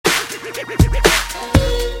Check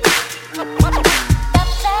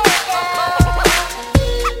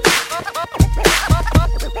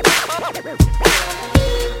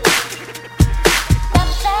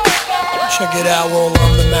it out, well,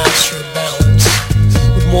 I'm the master of balance,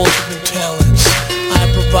 with multiple talents.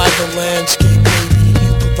 I provide the landscape, baby,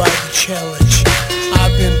 you provide the challenge.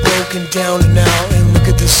 I've been broken down and out, and look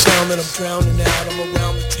at the sound that I'm drowning out. I'm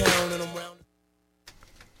around the town and I'm round.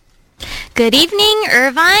 Good evening,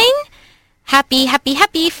 Irvine.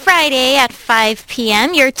 Happy Friday at 5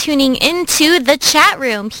 p.m. You're tuning into the chat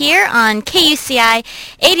room here on KUCI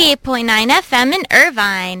 88.9 FM in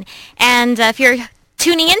Irvine. And if you're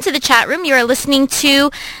tuning into the chat room, you're listening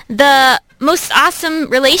to the most awesome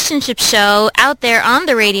relationship show out there on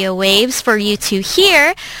the radio waves for you to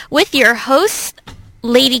hear with your hosts,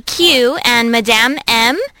 Lady Q and Madame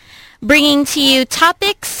M, bringing to you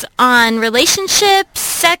topics on relationships,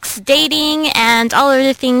 sex, dating, and all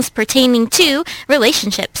other things pertaining to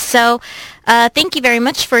relationships. So thank you very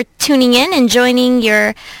much for tuning in and joining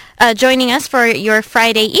us for your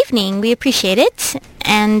Friday evening. We appreciate it.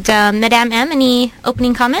 And Madame M, any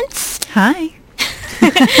opening comments? Hi. All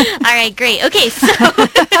right, great. Okay, so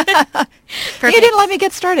you didn't let me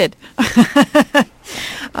get started.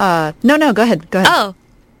 No, go ahead. Oh,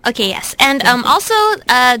 okay, yes. And also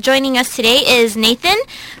joining us today is Nathan,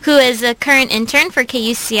 who is a current intern for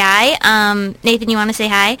KUCI. Nathan, you want to say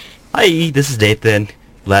hi? Hi, this is Nathan.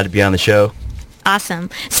 Glad to be on the show. Awesome.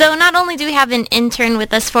 So not only do we have an intern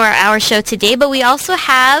with us for our show today, but we also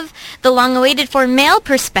have the long-awaited for male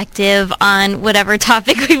perspective on whatever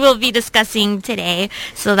topic we will be discussing today.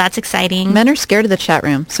 So that's exciting. Men are scared of the chat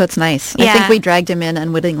room, so it's nice. Yeah. I think we dragged him in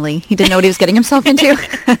unwittingly. He didn't know what he was getting himself into.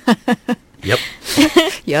 Yep.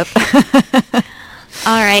 Yep.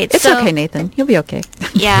 All right. It's okay, Nathan. You'll be okay.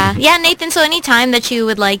 Yeah, Nathan. So anytime that you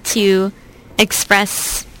would like to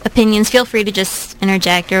express opinions, feel free to just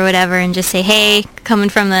interject or whatever and just say, hey, coming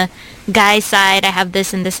from the guy's side, I have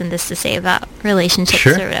this and this and this to say about relationships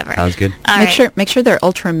or whatever. Sounds good. Make sure they're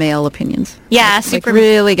ultra male opinions. Yeah, super.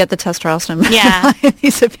 Really get the testosterone. Yeah. In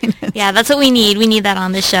these opinions. Yeah, that's what we need. We need that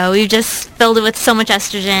on the show. We've just filled it with so much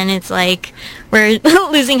estrogen. It's like we're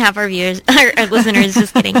losing half our viewers, our listeners.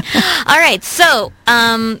 Just kidding. All right, so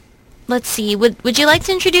let's see. Would you like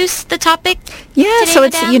to introduce the topic? Yeah, today, so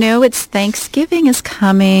Madame? it's Thanksgiving is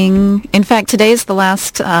coming. In fact, today is the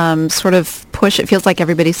last sort of push. It feels like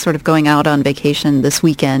everybody's sort of going out on vacation this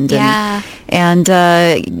weekend. And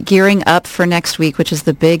gearing up for next week, which is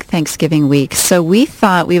the big Thanksgiving week. So we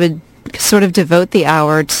thought we would sort of devote the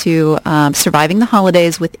hour to surviving the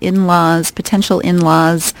holidays with in-laws, potential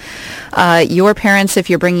in-laws, your parents if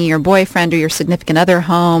you're bringing your boyfriend or your significant other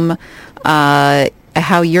home,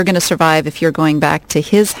 how you're going to survive if you're going back to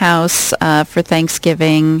his house for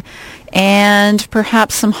Thanksgiving, and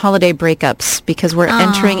perhaps some holiday breakups because we're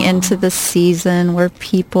entering into the season where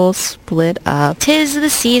people split up. 'Tis the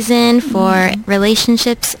season for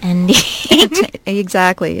relationships ending.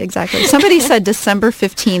 Exactly. Somebody said December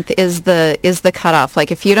 15th is the cutoff. Like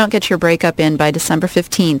if you don't get your breakup in by December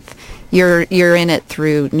 15th, you're in it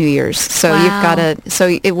through New Year's. So Wow. you've got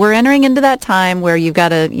to. We're entering into that time where you've got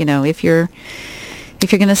to.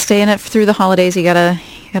 If you're going to stay in it through the holidays, you gotta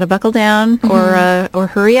buckle down or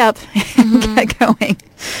hurry up and get going.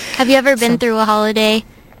 Have you ever been through a holiday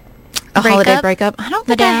breakup? I don't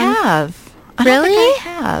think Madame? I have. Really? I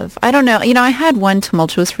have. I don't know. I had one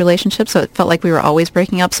tumultuous relationship, so it felt like we were always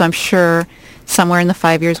breaking up. So I'm sure somewhere in the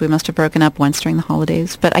 5 years we must have broken up once during the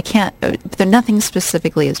holidays. But I can't. Nothing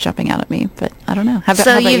specifically is jumping out at me. But I don't know. How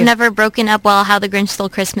about you've you? never broken up while How the Grinch Stole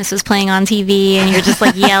Christmas was playing on TV, and you're just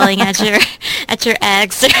like yelling at your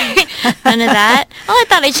ex? None of that. Well, I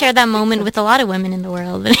thought I'd share that moment with a lot of women in the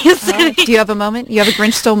world. Do you have a moment? You have a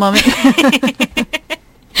Grinch stole moment?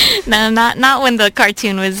 No, not when the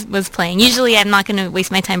cartoon was playing. Usually I'm not going to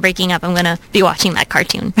waste my time breaking up. I'm going to be watching that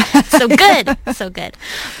cartoon. So good.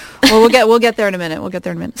 Well, we'll get there in a minute.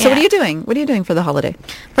 So what are you doing? What are you doing for the holiday?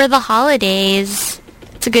 For the holidays,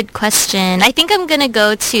 it's a good question. I think I'm going to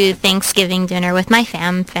go to Thanksgiving dinner with my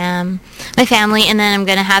my family, and then I'm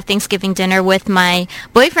going to have Thanksgiving dinner with my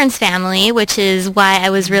boyfriend's family, which is why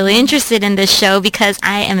I was really interested in this show because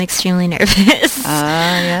I am extremely nervous.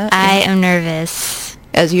 Yeah. I am nervous.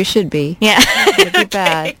 As you should be. Yeah. It'd be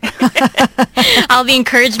bad. All the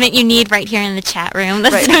encouragement you need right here in the chat room.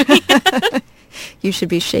 Right. You should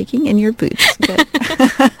be shaking in your boots. Good.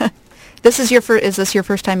 Is this your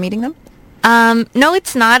first time meeting them? No,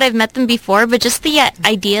 it's not. I've met them before, but just the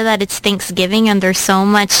idea that it's Thanksgiving and there's so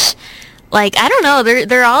much, like, I don't know,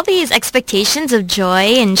 there are all these expectations of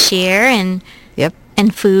joy and cheer and Yep.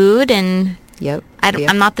 and food and Yep.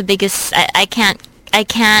 I'm not the biggest. I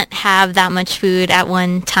can't have that much food at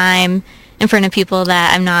one time in front of people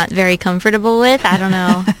that I'm not very comfortable with. I don't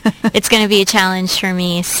know. It's going to be a challenge for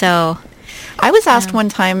me, so... I was asked one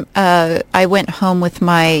time, I went home with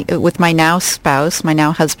my now spouse, my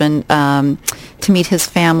now husband, to meet his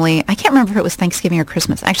family. I can't remember if it was Thanksgiving or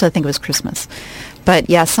Christmas. Actually, I think it was Christmas.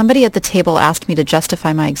 But yeah, somebody at the table asked me to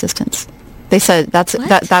justify my existence. They said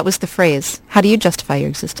that was the phrase. How do you justify your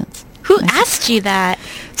existence? Who asked you that?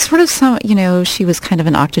 Sort of she was kind of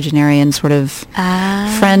an octogenarian, sort of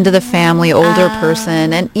friend of the family, older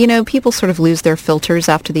person. And, people sort of lose their filters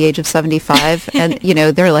after the age of 75. And,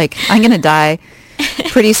 they're like, I'm going to die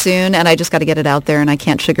pretty soon, and I just got to get it out there, and I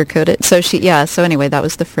can't sugarcoat it. So so anyway, that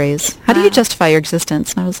was the phrase. How do you justify your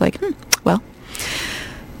existence? And I was like, well,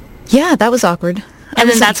 yeah, that was awkward. And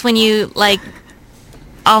then that's when you,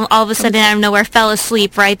 all of a sudden out of nowhere fell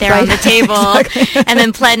asleep right there on the table exactly. And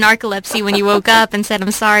then pled narcolepsy when you woke up and said,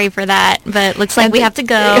 I'm sorry for that, but looks like we have to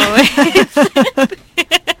go.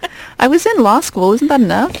 I was in law school. Isn't that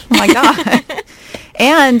enough? Oh, my God.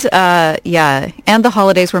 And, and the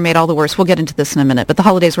holidays were made all the worse. We'll get into this in a minute, but the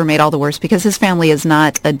holidays were made all the worse because his family is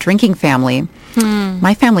not a drinking family.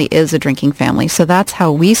 My family is a drinking family, so that's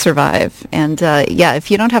how we survive. And,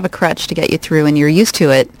 if you don't have a crutch to get you through and you're used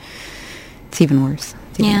to it, it's even worse.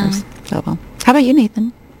 So, well. How about you,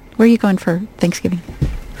 Nathan? Where are you going for Thanksgiving?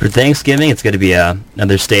 For Thanksgiving, it's going to be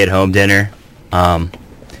another stay-at-home dinner.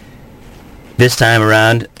 This time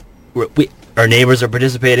around, our neighbors are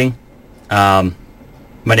participating. My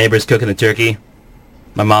neighbor's cooking the turkey.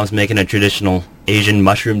 My mom's making a traditional Asian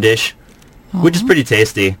mushroom dish, which is pretty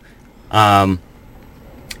tasty. But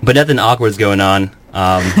nothing awkward's going on.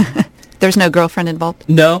 There's no girlfriend involved?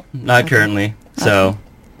 No, not currently. So...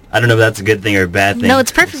 I don't know if that's a good thing or a bad thing. No,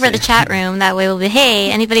 it's perfect for the chat room. That way we'll be,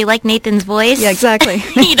 hey, anybody like Nathan's voice? Yeah, exactly.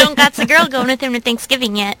 You don't got the girl going with him to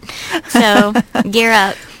Thanksgiving yet. So, gear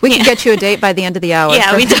up. We can get you a date by the end of the hour.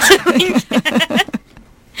 Yeah, we definitely can.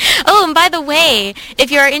 Oh, and by the way,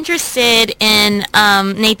 if you're interested in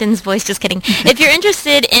Nathan's voice, just kidding. If you're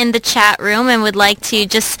interested in the chat room and would like to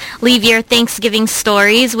just leave your Thanksgiving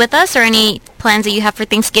stories with us or any plans that you have for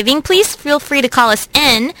Thanksgiving, please feel free to call us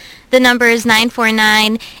in. The number is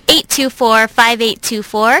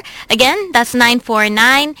 949-824-5824. Again, that's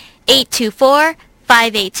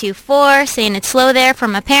 949-824-5824. Saying it slow there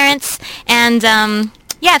from my parents. And...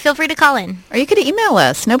 feel free to call in. Or you could email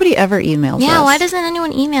us. Nobody ever emails us. Yeah, why doesn't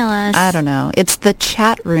anyone email us? I don't know. It's the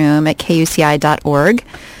chat room at kuci.org.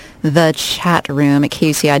 The chat room at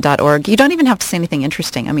kuci.org. You don't even have to say anything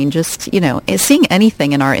interesting. I mean, just, seeing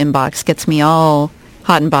anything in our inbox gets me all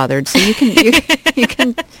hot and bothered. So you can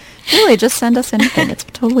really just send us anything. It's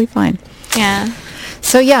totally fine. Yeah.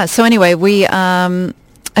 So anyway, we have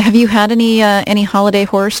you had any holiday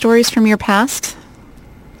horror stories from your past?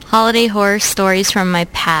 Holiday horror stories from my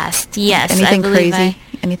past. Yes. Anything crazy?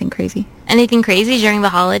 Anything crazy? Anything crazy during the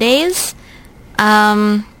holidays?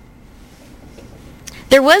 There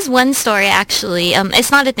was one story, actually.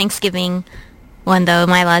 It's not a Thanksgiving one, though.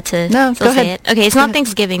 Am I allowed to still say it? Okay, it's not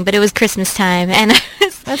Thanksgiving, but it was Christmas time. And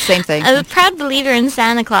that's the same thing. I was a proud believer in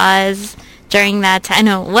Santa Claus during that time.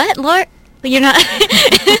 No, what, Lord? You're not?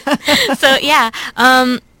 So, yeah.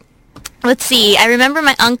 Let's see. I remember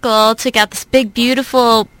my uncle took out this big,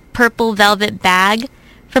 beautiful purple velvet bag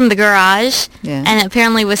from the garage, and it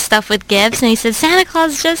apparently was stuffed with gifts, and he said, Santa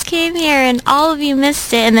Claus just came here, and all of you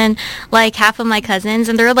missed it. And then, half of my cousins,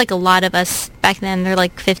 and there were, a lot of us back then, there were,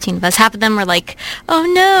 15 of us, half of them were like, oh,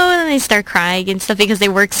 no, and they start crying and stuff because they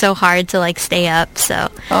worked so hard to, stay up, so.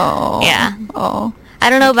 Oh. Yeah. Oh. I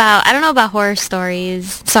don't know about horror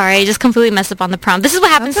stories. Sorry, I just completely messed up on the prompt. This is what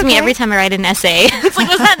happens to me every time I write an essay. It's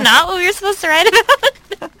was that not what we were supposed to write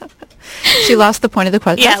about? She lost the point of the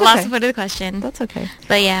question. Yeah, lost the point of the question. That's okay.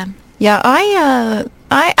 But yeah. Yeah, I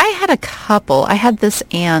had a couple. I had this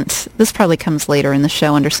aunt. This probably comes later in the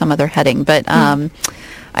show under some other heading, but I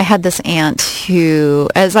had this aunt who,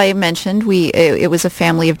 as I mentioned, it was a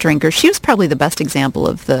family of drinkers. She was probably the best example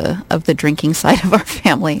of the drinking side of our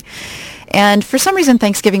family. And for some reason,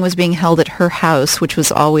 Thanksgiving was being held at her house, which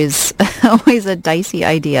was always a dicey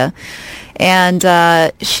idea. And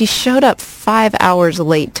she showed up 5 hours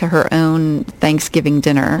late to her own Thanksgiving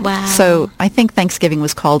dinner. Wow. So I think Thanksgiving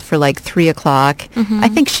was called for 3 o'clock. Mm-hmm. I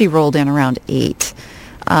think she rolled in around 8.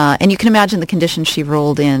 And you can imagine the condition she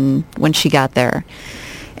rolled in when she got there.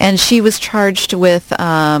 And she was charged with...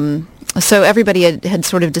 So everybody had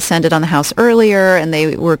sort of descended on the house earlier, and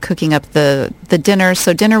they were cooking up the dinner.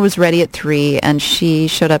 So dinner was ready at 3, and she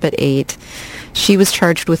showed up at 8. She was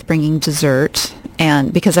charged with bringing dessert,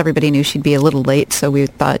 and because everybody knew she'd be a little late, so we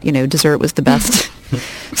thought, dessert was the best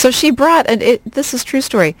So she brought, this is true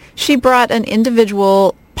story, she brought an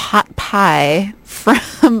individual pot pie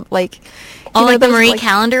from, like... Oh, like the Marie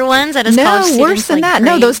Calendar ones that is college students, worse than that.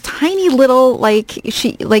 No, those tiny little,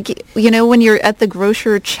 when you're at the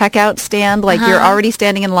grocer checkout stand, like you're already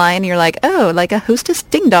standing in line, you're like, oh, like a Hostess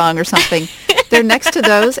Ding Dong or something. They're next to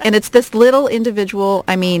those, and it's this little individual,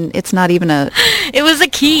 I mean, it's not even a... It was a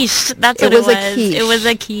quiche. That's what it was. A quiche. It was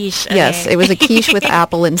a quiche. Okay. Yes, it was a quiche with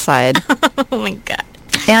apple inside. Oh, my God.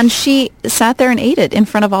 And she sat there and ate it in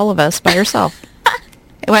front of all of us by herself.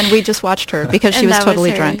 When we just watched her because she was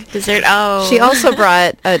totally drunk. Dessert. Oh. She also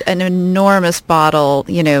brought an enormous bottle,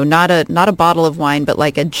 not a bottle of wine, but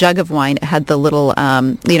like a jug of wine. It had the little,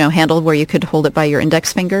 handle where you could hold it by your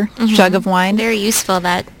index finger. Jug of wine. Very useful,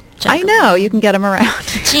 that jug. I know. You can get them around.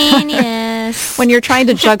 Genius. When you're trying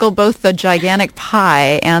to juggle both the gigantic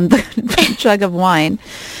pie and the jug of wine.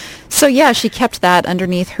 So, yeah, she kept that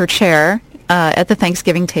underneath her chair. At the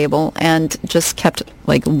Thanksgiving table, and just kept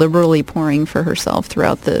like liberally pouring for herself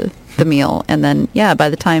throughout the meal. And then, by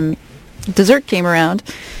the time dessert came around,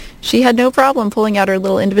 she had no problem pulling out her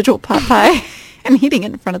little individual pot pie and eating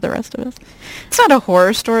it in front of the rest of us. It's not a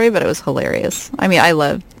horror story, but it was hilarious. I mean, I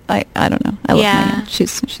don't know. I love my aunt.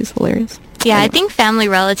 She's hilarious. Yeah, anyway. I think family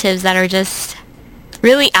relatives that are just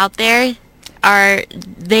really out there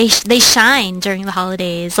they shine during the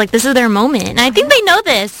holidays. Like, this is their moment. And I think they know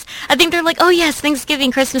this. I think they're like, oh, yes,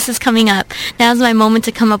 Thanksgiving, Christmas is coming up. Now's my moment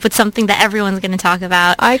to come up with something that everyone's going to talk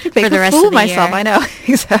about I could make for the rest fool of the myself. year. I know.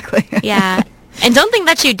 Exactly. Yeah. And don't think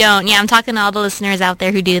that you don't. Yeah, I'm talking to all the listeners out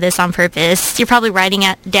there who do this on purpose. You're probably writing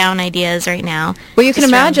down ideas right now. Well, you can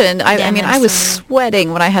imagine. I mean, I was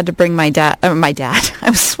sweating when I had to bring my dad. I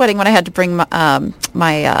was sweating when I had to bring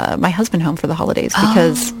my husband home for the holidays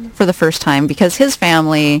because for the first time, because his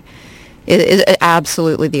family is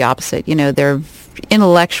absolutely the opposite. They're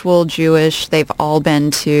intellectual Jewish. They've all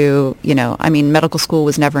been to, medical school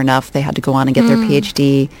was never enough. They had to go on and get their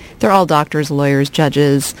PhD. They're all doctors, lawyers,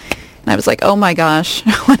 judges. And I was like, oh my gosh,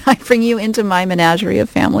 when I bring you into my menagerie of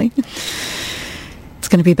family, it's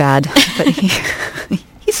going to be bad. But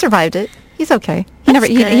he survived it. He's okay.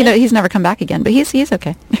 He's never come back again, but he's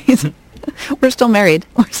okay. We're still married.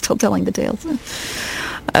 We're still telling the tales.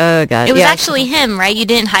 Oh God! It was actually him, right? You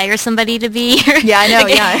didn't hire somebody to be here. Yeah, I know.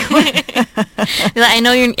 Yeah,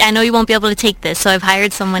 I know you won't be able to take this, so I've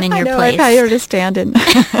hired someone in your place. I've hired a stand-in.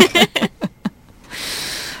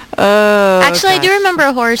 Actually, I do remember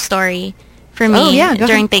a horror story for me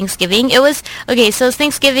during Thanksgiving. It was so it's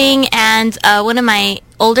Thanksgiving, and one of my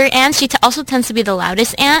older aunts, she also tends to be the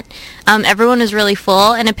loudest aunt. Everyone was really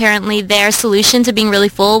full, and apparently their solution to being really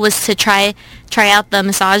full was to try out the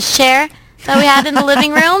massage chair that we had in the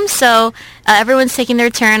living room. So everyone's taking their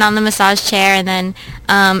turn on the massage chair, and then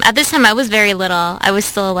at this time I was very little. I was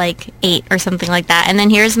still like 8 or something like that. And then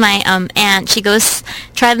here's my aunt. She goes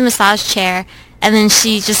try the massage chair, and then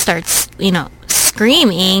she just starts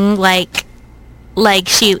screaming like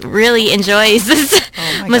she really enjoys this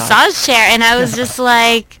massage chair. And I was just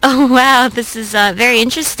like, oh wow, this is very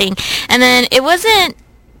interesting. And then it wasn't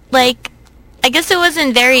I guess it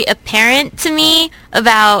wasn't very apparent to me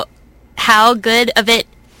about how good of it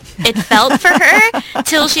felt for her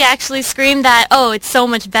till she actually screamed that, oh, it's so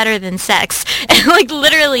much better than sex. And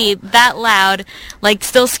literally that loud,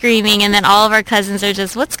 still screaming. And then all of our cousins are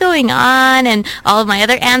just, what's going on? And all of my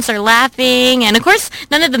other aunts are laughing. And of course,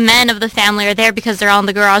 none of the men of the family are there because they're all in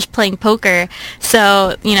the garage playing poker.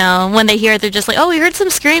 So, when they hear it, they're just like, oh, we heard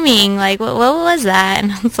some screaming. Like, what was that?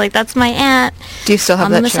 And it's like, that's my aunt. Do you still have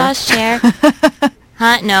on that the massage chair?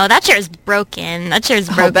 Huh? No, that chair is broken. It's been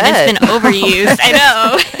overused. I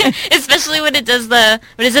know. Especially when it does the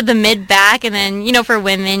mid-back, and then, for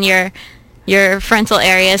women, your frontal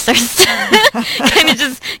area starts to kind of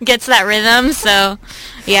just gets that rhythm. So,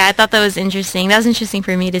 yeah, I thought that was interesting. That was interesting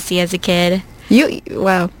for me to see as a kid.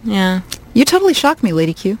 Wow. Yeah. You totally shocked me,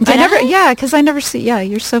 Lady Q. Yeah, because I never see,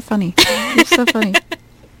 you're so funny. You're so funny.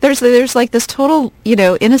 There's like this total,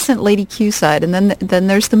 innocent Lady Q side, and then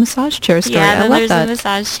there's the massage chair story. Yeah, I love there's that. the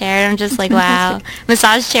massage chair. I'm just like, wow.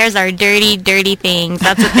 Massage chairs are dirty, dirty things.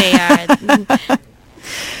 That's what they are.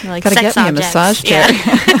 They're like Gotta sex get me objects. a massage chair.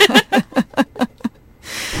 Yeah.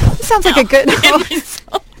 Sounds like a good...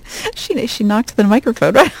 She knocked the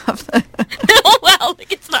microphone right off. Oh, wow,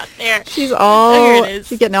 it's not there. She's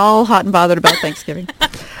getting all hot and bothered about Thanksgiving.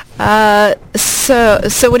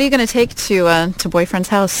 So what are you going to take to boyfriend's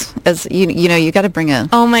house? As you got to bring a...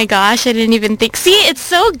 Oh my gosh, I didn't even think. See, it's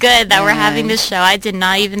so good that we're having this show. I did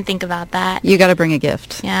not even think about that. You got to bring a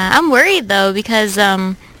gift. Yeah, I'm worried though because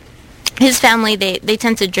his family they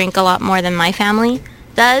tend to drink a lot more than my family.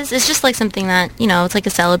 does. It's just like something that, it's like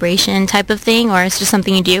a celebration type of thing, or it's just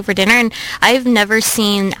something you do for dinner. And I've never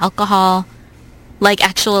seen alcohol, like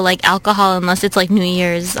actual like alcohol, unless it's like New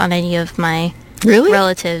Year's on any of my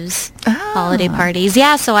relatives' holiday parties.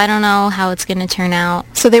 Yeah, so I don't know how it's going to turn out.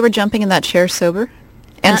 So they were jumping in that chair sober?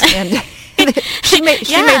 And she made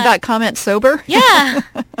that comment sober? Yeah.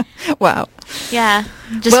 Wow. Yeah.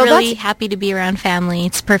 Just really happy to be around family.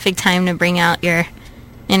 It's perfect time to bring out your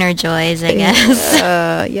inner joys, I guess.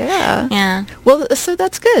 Yeah. Yeah. Well, so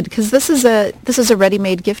that's good, because this is a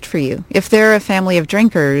ready-made gift for you. If they're a family of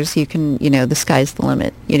drinkers, you can, the sky's the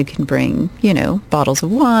limit. You can bring, bottles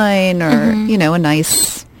of wine, or a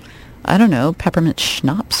nice, I don't know, peppermint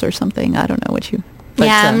schnapps or something. I don't know what you. But,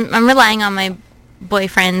 I'm relying on my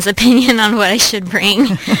boyfriend's opinion on what I should bring,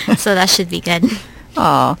 so that should be good.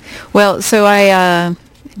 Oh, well, so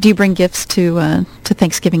do you bring gifts to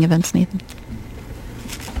Thanksgiving events, Nathan?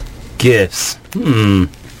 Gifts.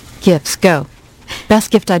 Gifts, go.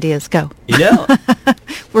 Best gift ideas, go.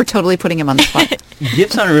 We're totally putting him on the spot.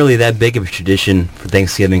 Gifts aren't really that big of a tradition for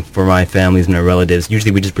Thanksgiving for my families and our relatives.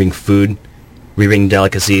 Usually we just bring food, we bring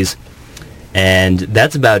delicacies, and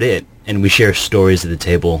that's about it. And we share stories at the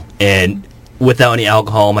table. And without any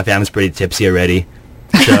alcohol, my family's pretty tipsy already.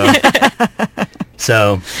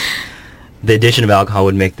 So the addition of alcohol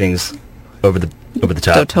would make things over the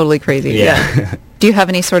top. So totally crazy. Yeah. Do you have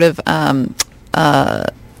any sort of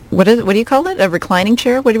what do you call it? A reclining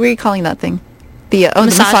chair? What were you calling that thing? The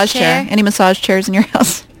massage chair. Any massage chairs in your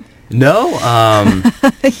house? No.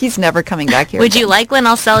 He's never coming back here. Would you like one?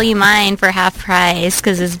 I'll sell you mine for half price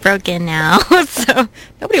because it's broken now. So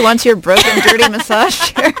nobody wants your broken, dirty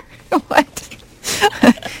massage chair. What?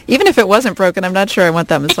 Even if it wasn't broken, I'm not sure I want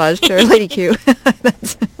that massage chair, Lady Q.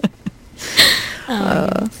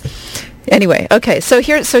 Anyway, okay. So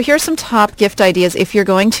here's some top gift ideas. If you're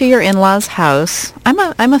going to your in-laws' house, I'm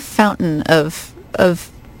a fountain of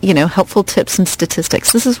helpful tips and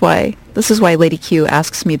statistics. This is why Lady Q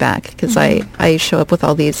asks me back, because I show up with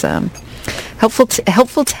all these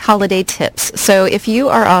helpful holiday tips. So if you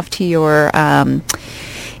are off to your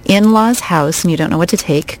in-laws' house and you don't know what to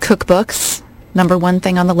take, cookbooks, number one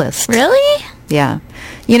thing on the list. Really? Yeah.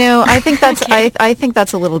 I think that's I think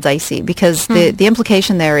that's a little dicey, because the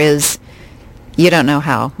implication there is you don't know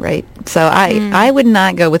how, right? So I would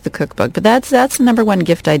not go with the cookbook, but that's the number one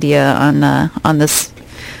gift idea on this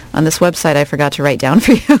website I forgot to write down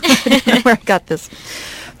for you. I don't know where I got this.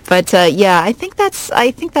 But I think that's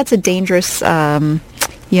a dangerous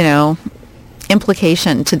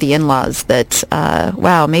implication to the in-laws that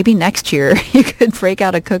maybe next year you could break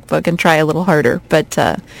out a cookbook and try a little harder. But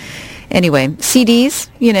anyway, CDs,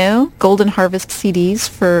 Golden Harvest CDs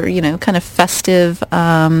for kind of festive.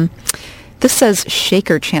 This says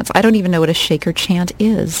shaker chants. I don't even know what a shaker chant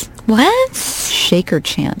is. What? Shaker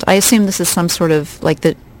chant. I assume this is some sort of like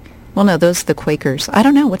those are the Quakers. I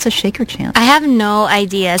don't know. What's a shaker chant? I have no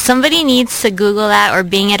idea. Somebody needs to Google that or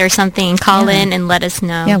Bing it or something and call in and let us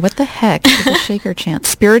know. Yeah, what the heck is a shaker chant?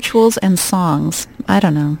 Spirituals and songs. I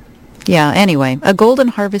don't know. Yeah, anyway, a Golden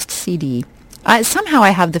Harvest CD. Somehow I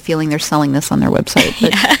have the feeling they're selling this on their website,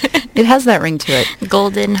 but it has that ring to it.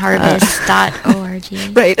 goldenharvest.org.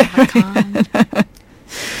 Right.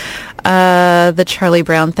 The Charlie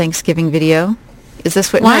Brown Thanksgiving video. Is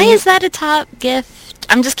this what? Why is that a top gift?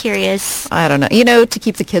 I'm just curious. I don't know. To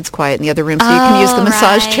keep the kids quiet in the other room so you can use the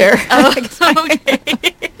massage chair. Oh, okay.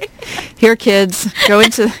 Here, kids, go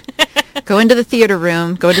into the theater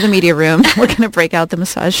room, go into the media room. We're going to break out the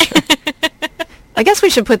massage chair. I guess we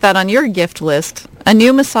should put that on your gift list. A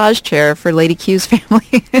new massage chair for Lady Q's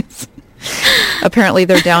family. Apparently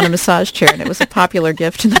they're down a massage chair, and it was a popular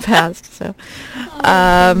gift in the past. So,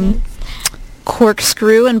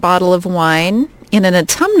 corkscrew and bottle of wine in an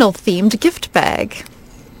autumnal-themed gift bag.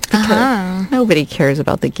 Nobody cares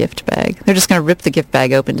about the gift bag. They're just going to rip the gift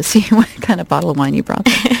bag open to see what kind of bottle of wine you brought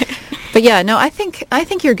them. But yeah, no, I think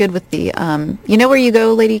you're good with the. Where you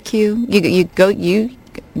go, Lady Q? You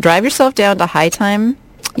drive yourself down to High Time.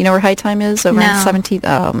 You know where High Time is? Over on 17th?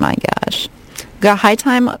 Oh, my gosh. Got High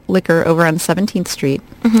Time Liquor over on 17th Street.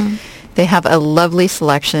 Mm-hmm. They have a lovely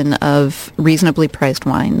selection of reasonably priced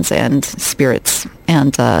wines and spirits.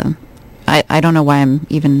 And I don't know why I'm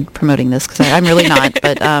even promoting this, because I'm really not.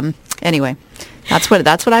 But anyway, that's what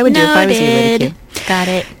I would do if I was you, Lady Q. Got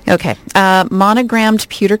it. Okay. Monogrammed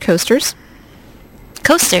pewter coasters.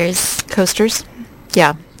 Coasters.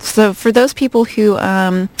 Yeah. So for those people who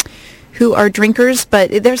are drinkers,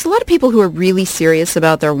 but there's a lot of people who are really serious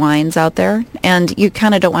about their wines out there, and you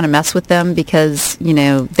kind of don't want to mess with them because,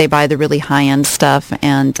 they buy the really high-end stuff,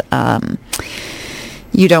 and,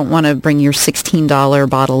 You don't want to bring your $16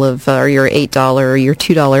 bottle of, or your $8 or your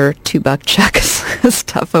 $2 $2 check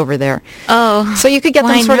stuff over there. Oh, so you could get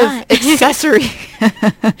some sort of accessory.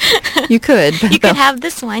 You could. You could have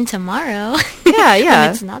this wine tomorrow. Yeah, yeah.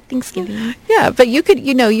 When it's not Thanksgiving. Yeah, but you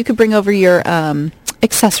could bring over your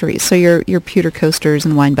accessories, so your pewter coasters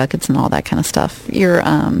and wine buckets and all that kind of stuff.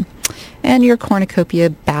 And your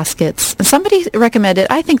cornucopia baskets. Somebody recommended,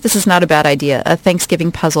 I think this is not a bad idea, a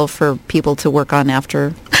Thanksgiving puzzle for people to work on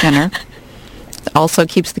after dinner. Also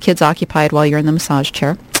keeps the kids occupied while you're in the massage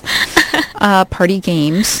chair. Party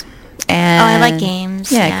games. And I like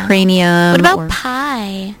games. Yeah, cranium. What about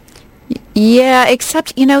pie? Yeah,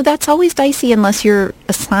 except, that's always dicey unless you're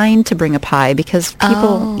assigned to bring a pie, because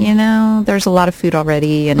people, there's a lot of food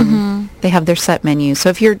already, and they have their set menu. So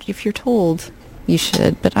if you're told, you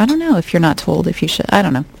should, but I don't know if you're not told if you should. I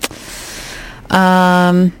don't know.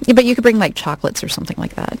 Yeah, but you could bring like chocolates or something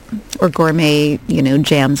like that, or gourmet,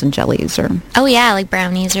 jams and jellies, or like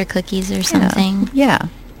brownies or cookies or something. Yeah,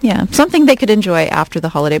 something they could enjoy after the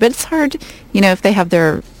holiday. But it's hard, if they have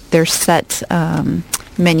their set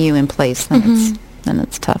menu in place, then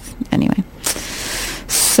it's tough. Anyway,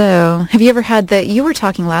 so have you ever had you were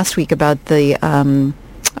talking last week about the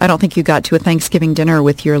I don't think you got to a Thanksgiving dinner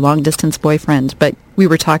with your long-distance boyfriend, but we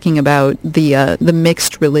were talking about the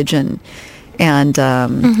mixed religion, and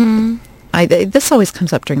this always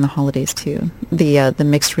comes up during the holidays too. The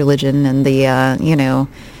mixed religion, and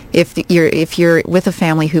if you're with a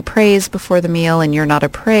family who prays before the meal and you're not a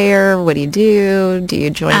prayer, what do you do? Do you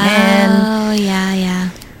join in? Oh, yeah.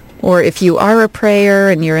 Or if you are a prayer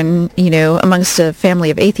and you're in amongst a family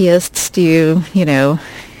of atheists, do you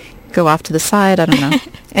go off to the side? I don't know.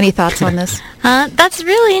 Any thoughts on this? That's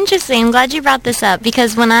really interesting. I'm glad you brought this up,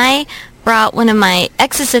 because when I brought one of my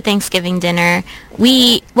exes to Thanksgiving dinner,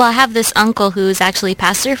 I have this uncle who's actually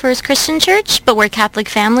pastor for his Christian church, but we're a Catholic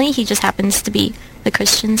family. He just happens to be the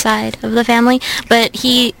Christian side of the family. But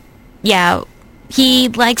he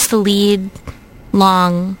likes to lead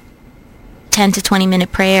long 10 to 20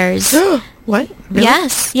 minute prayers. What? Really?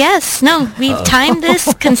 Yes. No, we've timed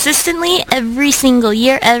this consistently every single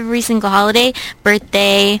year, every single holiday,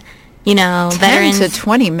 birthday, 10 veterans. 10 to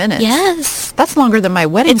 20 minutes? Yes. That's longer than my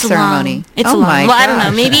wedding ceremony. Long. It's long. My Well, I don't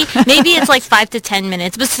know. Maybe it's like 5 to 10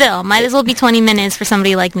 minutes, but still, might as well be 20 minutes for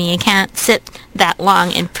somebody like me. I can't sit that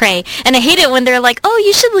long and pray. And I hate it when they're like, oh,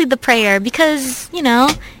 you should lead the prayer because,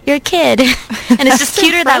 you're a kid. And it's just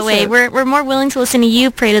cuter that way. We're more willing to listen to you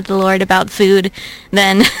pray to the Lord about food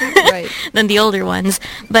than than the older ones.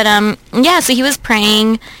 But so he was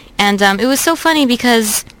praying, and it was so funny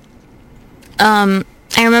because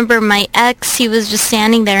I remember my ex, he was just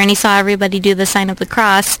standing there and he saw everybody do the sign of the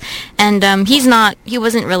cross, and he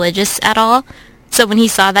wasn't religious at all. So when he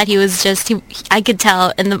saw that, he was just, I could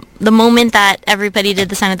tell, and the moment that everybody did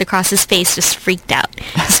the sign of the cross, his face just freaked out.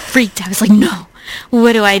 I was like, no.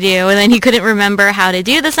 What do I do? And then he couldn't remember how to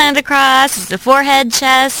do the sign of the cross. Is it forehead,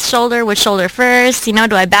 chest, shoulder? Which shoulder first? Do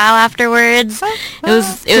I bow afterwards? Do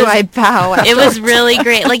I bow afterwards? It was really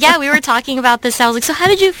great. We were talking about this. I was like, so how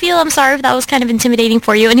did you feel? I'm sorry if that was kind of intimidating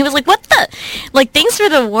for you. And he was like, what the? Thanks for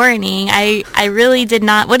the warning. I really did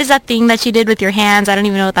not. What is that thing that you did with your hands? I don't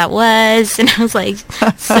even know what that was. And I was like,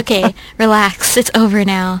 it's okay. Relax. It's over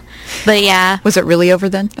now. But yeah. Was it really over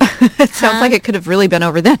then? It sounds like it could have really been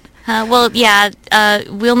over then.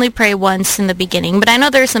 We only pray once in the beginning, but I know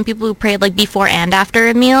there are some people who pray before and after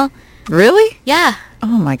a meal. Really? Yeah.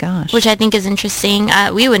 Oh my gosh. Which I think is interesting.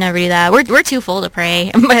 We would never do that. We're too full to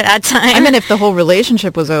pray by that time. I mean, if the whole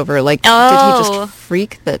relationship was over, did he just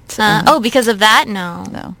freak that? Because of that?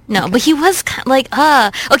 No. Okay. But he was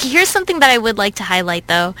okay, here's something that I would like to highlight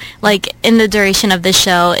though. In the duration of the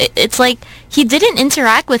show, it's he didn't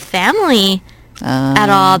interact with family at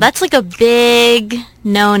all. That's a big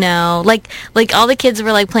no. All the kids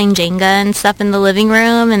were playing Jenga and stuff in the living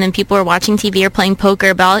room, and then people were watching TV or playing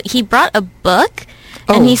poker. But he brought a book,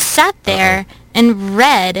 and he sat there and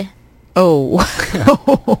read. Oh.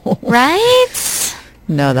 Right?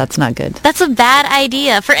 No, that's not good. That's a bad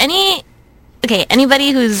idea for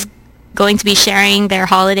anybody who's going to be sharing their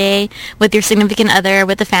holiday with your significant other,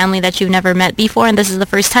 with a family that you've never met before, and this is the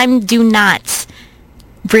first time. Do not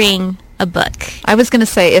bring a book. I was going to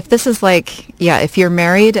say, if this is if you're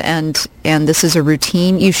married and this is a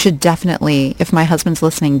routine, you should definitely, if my husband's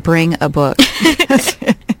listening, bring a book.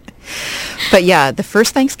 But yeah, the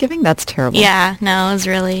first Thanksgiving, that's terrible. Yeah, no,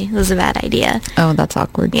 it was a bad idea. Oh, that's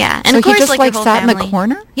awkward. Yeah, and so of course, he just sat in the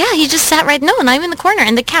corner? Yeah, he just sat not even in the corner,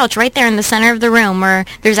 in the couch, right there in the center of the room where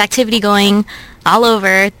there's activity going all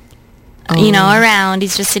over. around.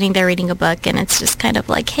 He's just sitting there reading a book, and it's just kind of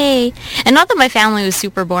like, hey. And not that my family was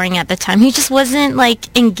super boring at the time. He just wasn't,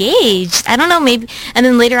 like, engaged. I don't know, maybe. And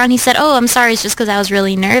then later on he said, oh, I'm sorry, it's just because I was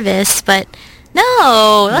really nervous. But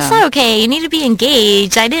no, that's not okay. You need to be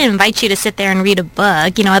engaged. I didn't invite you to sit there and read a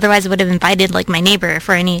book. Otherwise I would have invited, like, my neighbor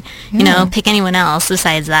for any, pick anyone else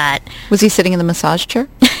besides that. Was he sitting in the massage chair?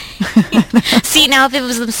 See, now if it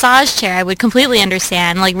was the massage chair, I would completely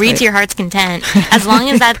understand. Like, read to your heart's content. As long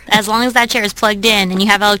as that chair is plugged in and you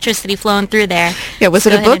have electricity flowing through there. Yeah, was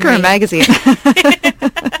it a book or a magazine?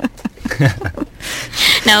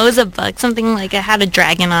 No, it was a book. Something like it had a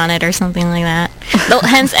dragon on it or something like that.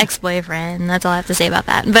 Hence ex-boyfriend. That's all I have to say about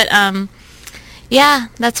that. But yeah,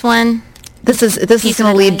 that's one. This is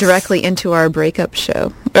going to lead directly into our breakup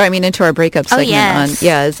show. Into our breakup segment. Oh,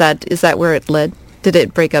 yes. Is that where it led? Did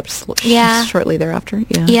it break up shortly thereafter?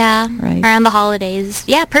 Yeah. Right. Around the holidays.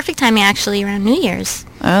 Yeah, perfect timing actually, around New Year's.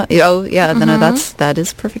 Yeah. That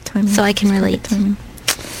is perfect timing. So I can relate.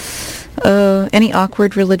 Any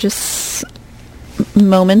awkward religious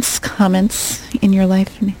moments, comments in your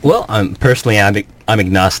life? Well, personally, I'm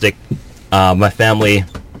agnostic. My family,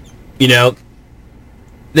 they're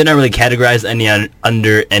not really categorized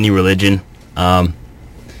under any religion. They're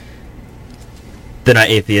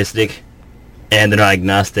not atheistic. And they're not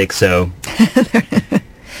agnostic, so...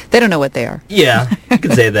 They don't know what they are. Yeah, you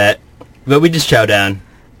could say that. But we just chow down.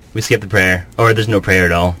 We skip the prayer. Or there's no prayer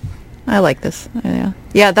at all. I like this.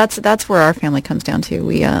 Yeah, that's where our family comes down to.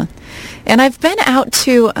 We and I've been out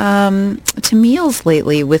to meals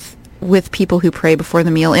lately with people who pray before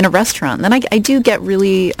the meal in a restaurant. And then I do get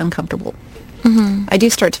really uncomfortable. Mm-hmm. I do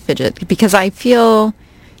start to fidget because I feel...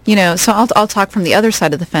 so I'll talk from the other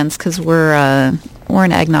side of the fence because we're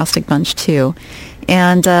an agnostic bunch too,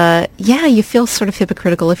 and you feel sort of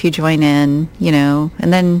hypocritical if you join in,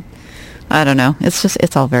 and then I don't know,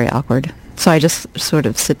 it's all very awkward. So I just sort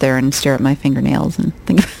of sit there and stare at my fingernails and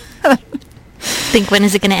think. Think, when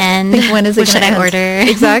is it going to end? When is it what should I order?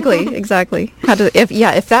 Exactly.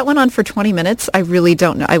 If that went on for 20 minutes, I really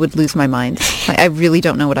don't know. I would lose my mind. I really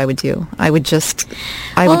don't know what I would do. I would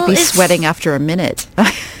be sweating after a minute.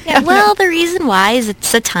 Well, the reason why is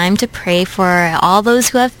it's a time to pray for all those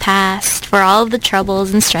who have passed, for all of the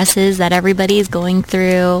troubles and stresses that everybody is going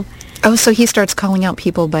through. Oh, so he starts calling out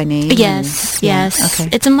people by name? Yes. Okay.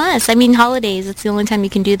 It's a must. Holidays, it's the only time you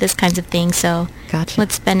can do this kinds of thing, so gotcha.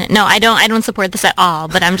 Let's spend it. No, I don't support this at all,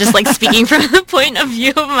 but I'm just, like, speaking from the point of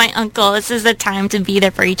view of my uncle. This is a time to be there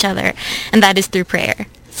for each other, and that is through prayer.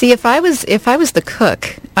 See, if I was the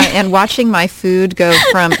cook and watching my food go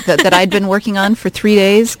from that I'd been working on for 3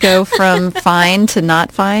 days go from fine to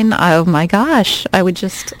not fine, oh my gosh, I would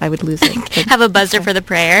lose it. Have a buzzer for the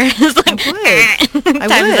prayer. It's like,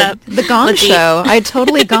 I would. Up. The Gong Show. I'd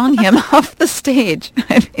totally gong him off the stage.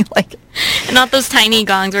 I'd be like, and not those tiny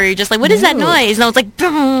gongs where you're just like, what is that noise? No, it's like,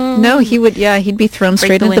 boom. No, he would. Yeah, he'd be thrown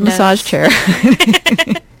straight into the massage chair.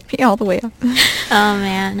 All the way up. Oh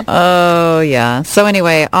man. Oh yeah. So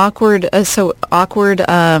anyway, awkward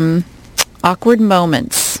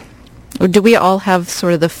moments. Do we all have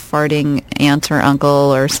sort of the farting aunt or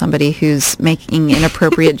uncle or somebody who's making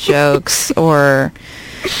inappropriate jokes or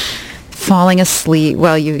falling asleep?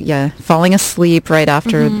 Well, falling asleep right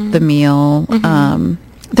after the meal. Mm-hmm.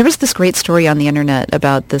 There was this great story on the internet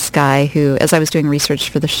about this guy who, as I was doing research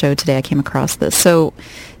for the show today, I came across this. So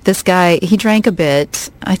this guy, he drank a bit.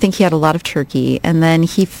 I think he had a lot of turkey, and then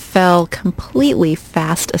he fell completely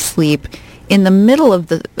fast asleep in the middle of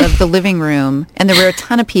the living room, and there were a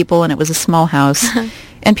ton of people, and it was a small house.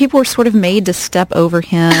 And people were sort of made to step over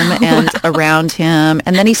him and around him,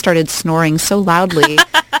 and then he started snoring so loudly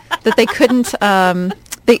that they couldn't...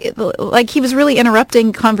 he was really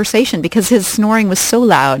interrupting conversation because his snoring was so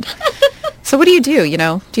loud. So what do? Do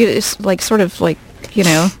you just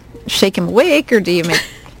shake him awake, or do you make...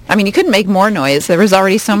 you couldn't make more noise. There was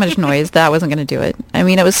already so much noise that wasn't going to do it.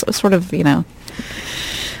 It was sort of,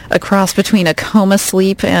 a cross between a coma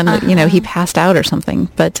sleep and, he passed out or something.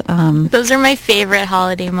 But those are my favorite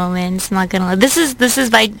holiday moments. I'm not going to lie. This is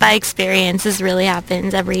by experience. This really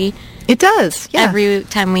happens It does, yeah. Every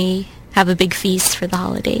time we have a big feast for the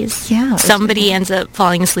holidays. Yeah. Somebody ends up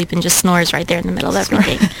falling asleep and just snores right there in the middle of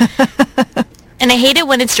everything. And I hate it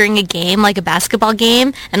when it's during a game, like a basketball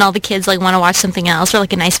game, and all the kids want to watch something else or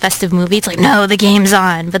a nice festive movie. It's like, no, the game's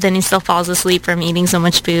on. But then he still falls asleep from eating so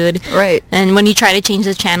much food. Right. And when you try to change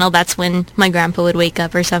the channel, that's when my grandpa would wake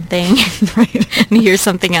up or something. Right. And hear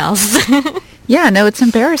something else. Yeah, no, it's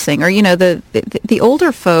embarrassing. Or, the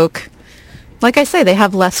older folk... like I say, they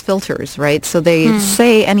have less filters, right? So they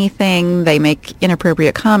say anything, they make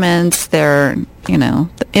inappropriate comments, they're,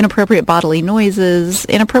 inappropriate bodily noises,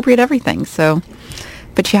 inappropriate everything. So,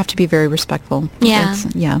 but you have to be very respectful. Yeah.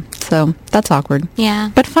 So that's awkward.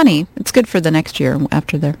 Yeah. But funny. It's good for the next year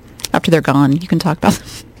after they're gone. You can talk about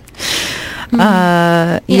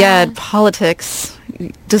them. Politics.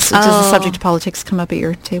 Does the subject of politics come up at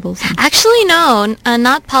your tables? Actually, no,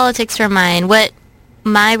 not politics for mine. What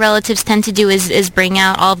my relatives tend to do is bring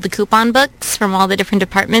out all of the coupon books from all the different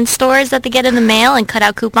department stores that they get in the mail and cut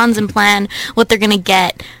out coupons and plan what they're going to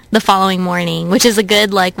get the following morning, which is a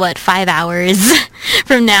good, 5 hours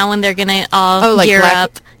from now when they're going to all gear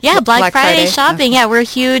up. Yeah, Black Friday shopping. Okay. Yeah, we're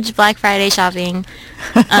huge Black Friday shopping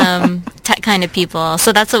kind of people.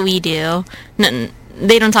 So that's what we do.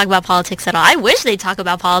 They don't talk about politics at all. I wish they'd talk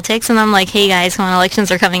about politics, and I'm like, hey guys, come on, elections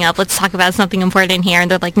are coming up. Let's talk about something important here. And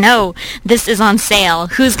they're like, no, this is on sale.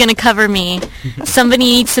 Who's going to cover me? Somebody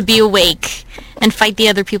needs to be awake and fight the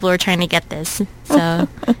other people who are trying to get this. So,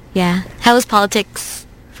 yeah. How is politics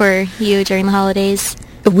for you during the holidays?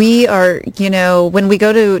 We are, when we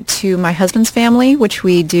go to my husband's family, which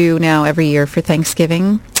we do now every year for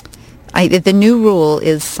Thanksgiving, the new rule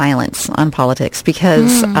is silence on politics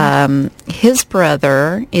because his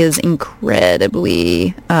brother is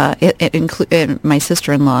incredibly, my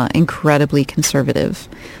sister-in-law, incredibly conservative.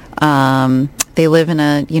 They live in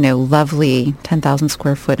a, lovely 10,000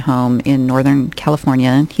 square foot home in Northern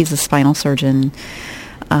California. He's a spinal surgeon.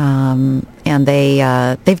 And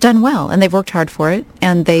they've done well, and they've worked hard for it,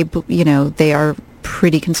 and they are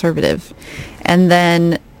pretty conservative. And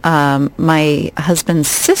then my husband's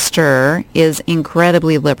sister is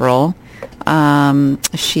incredibly liberal.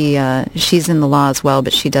 She's in the law as well,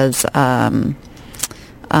 but she does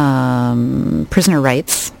prisoner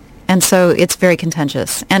rights. And so it's very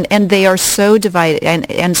contentious. And they are so divided,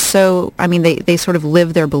 and so, they sort of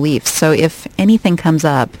live their beliefs. So if anything comes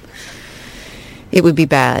up, it would be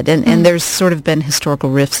bad. And there's sort of been historical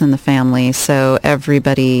rifts in the family, so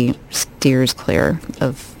everybody steers clear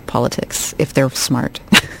of politics if they're smart.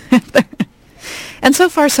 And so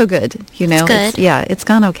far, so good. It's good. It's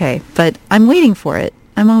gone okay. But I'm waiting for it.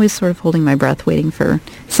 I'm always sort of holding my breath, waiting for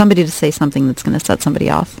somebody to say something that's going to set somebody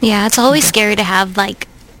off. Yeah, it's always scary to have,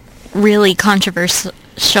 really controversial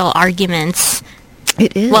arguments.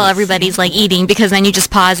 It is. Well, everybody's eating, because then you just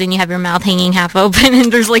pause and you have your mouth hanging half open and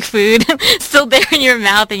there's food still there in your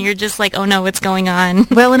mouth and you're just oh no, what's going on?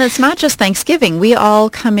 Well, and it's not just Thanksgiving. We all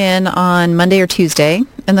come in on Monday or Tuesday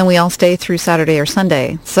and then we all stay through Saturday or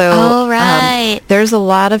Sunday. So right. There's a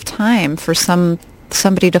lot of time for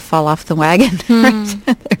somebody to fall off the wagon. Right?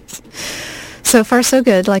 So far, so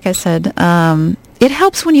good, like I said. It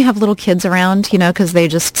helps when you have little kids around, because they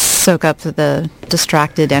just soak up the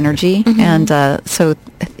distracted energy. And so,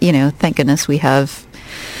 thank goodness we have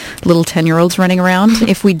little 10-year-olds running around.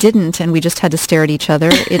 If we didn't and we just had to stare at each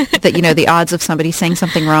other, the odds of somebody saying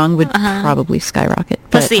something wrong would probably skyrocket.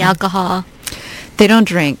 Plus the alcohol. They don't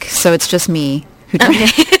drink, so it's just me who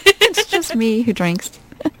drinks. It's just me who drinks.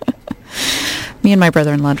 Me and my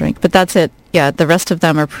brother-in-law drink, but that's it. Yeah, the rest of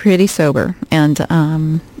them are pretty sober, and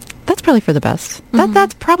that's probably for the best.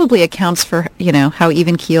 That probably accounts for how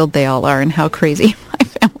even-keeled they all are and how crazy my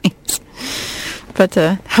family is. But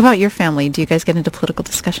how about your family? Do you guys get into political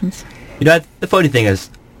discussions? The funny thing is,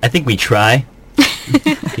 I think we try.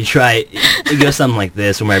 You try. It goes something like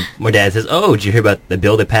this, where my dad says, "Oh, did you hear about the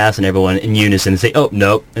bill that passed?" And everyone in unison say, "Oh,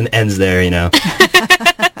 nope," and it ends there.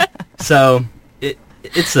 So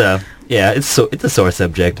it's a sore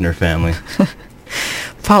subject in our family.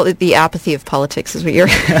 The apathy of politics is what you're.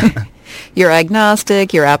 You're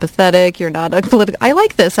agnostic. You're apathetic. You're not political. I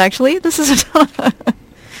like this actually. This is.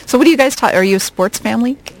 So, what do you guys talk? Are you a sports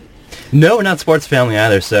family? No, we're not a sports family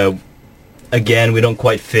either. So, again, we don't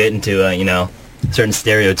quite fit into a certain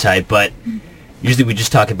stereotype. But usually, we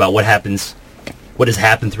just talk about what has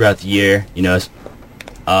happened throughout the year.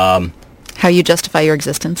 How you justify your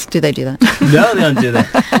existence? Do they do that? No, they don't do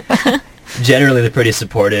that. Generally, they're pretty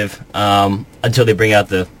supportive until they bring out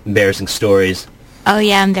the embarrassing stories. Oh,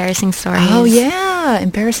 yeah, embarrassing stories. Oh, yeah,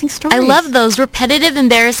 embarrassing stories. I love those repetitive,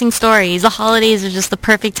 embarrassing stories. The holidays are just the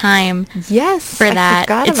perfect time for that.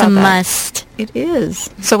 It's a must. It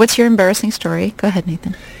is. So what's your embarrassing story? Go ahead,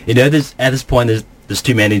 Nathan. At this point, there's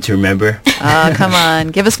too many to remember. Oh, come on.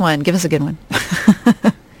 Give us one. Give us a good one.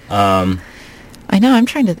 I know. I'm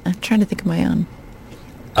trying to think of my own.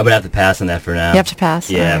 I'm going to have to pass on that for now. You have to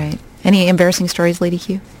pass? Yeah. All right. Any embarrassing stories, Lady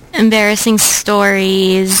Q? Embarrassing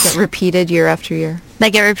stories. That repeated year after year.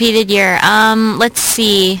 Let's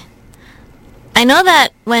see. I know that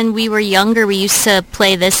when we were younger, we used to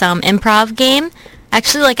play this improv game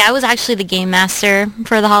Actually, like, I was actually the game master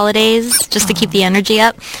for the holidays, just to keep the energy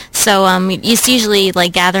up. So, it's usually,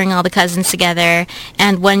 like, gathering all the cousins together,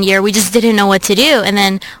 and one year we just didn't know what to do, and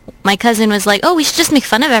then my cousin was like, oh, we should just make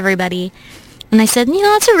fun of everybody. And I said,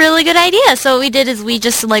 that's a really good idea. So what we did is we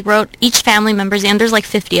just, like, wrote each family member's name. There's, like,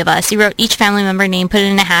 50 of us. We wrote each family member name, put it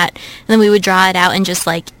in a hat, and then we would draw it out and just,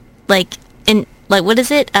 what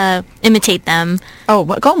is it? Imitate them. Oh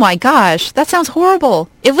my gosh. That sounds horrible.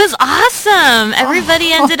 It was awesome.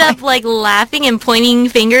 Everybody ended up, like, laughing and pointing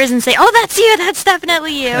fingers and saying, oh, that's you. That's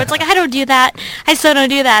definitely you. It's like, I don't do that. I still don't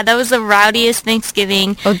do that. That was the rowdiest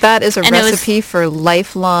Thanksgiving. Oh, that is a recipe for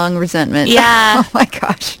lifelong resentment. Yeah. Oh, my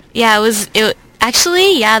gosh. Yeah,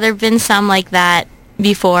 actually, there have been some like that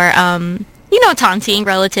before. Taunting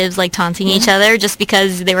relatives, like taunting each other just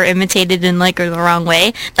because they were imitated in like the wrong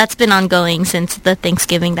way. That's been ongoing since the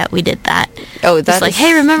Thanksgiving that we did that. Oh, that's like,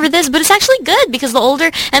 hey, remember this? But it's actually good because the older,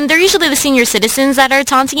 and they're usually the senior citizens that are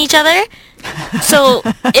taunting each other. So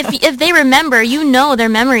if they remember, their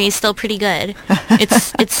memory is still pretty good.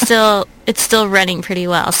 It's still running pretty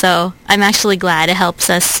well. So I'm actually glad it helps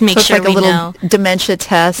us make sure it's like we a little know. Dementia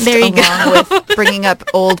test. There you along with bringing up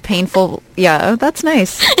old, painful. Yeah, that's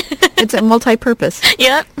nice. It's a multi-purpose.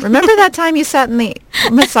 Yep. Remember that time you sat in the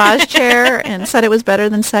massage chair and said it was better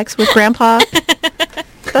than sex with Grandpa?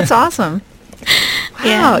 That's awesome.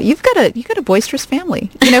 Wow, Yeah. you've got a boisterous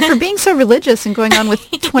family. For being so religious and going on with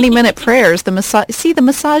 20-minute prayers. The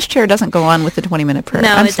massage chair doesn't go on with the 20-minute prayer.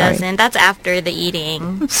 No, I'm it sorry. doesn't. That's after the eating.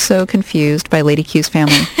 I'm so confused by Lady Q's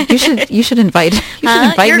family. You should invite me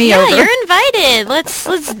Yeah, over. you're invited. Let's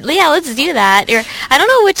do that. I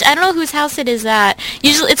don't know whose house it is at.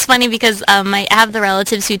 Usually it's funny because I have the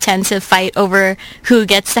relatives who tend to fight over who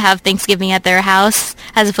gets to have Thanksgiving at their house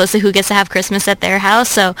as opposed to who gets to have Christmas at their house.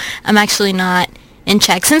 So I'm actually not in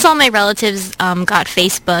check. Since all my relatives got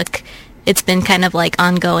Facebook, it's been kind of like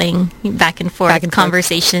ongoing back and forth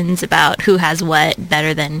conversations about who has what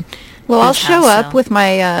better than Well, I'll whose show house, up so. with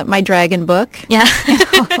my dragon book. Yeah.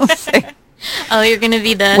 I'll say, Oh, you're going to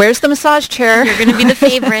be the... where's the massage chair? You're going to be the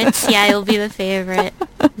favorites. Yeah, you'll be the favorite.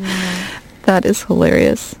 That is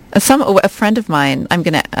hilarious. A friend of mine,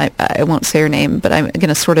 I won't say her name, but I'm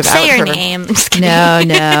gonna sort of Say out your her. name. I'm just kidding.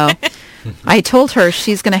 No. I told her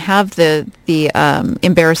she's going to have the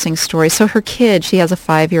embarrassing story. So her kid, she has a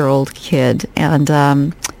 5-year-old kid,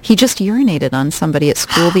 and he just urinated on somebody at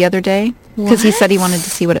school the other day because he said he wanted to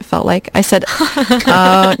see what it felt like. I said,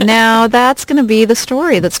 oh, now that's going to be the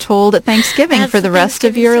story that's told at Thanksgiving for the rest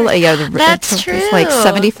of your life. Yeah, That's true. It's like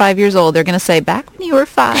 75 years old. They're going to say, back when you were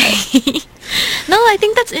 5. No, I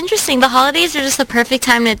think that's interesting. The holidays are just the perfect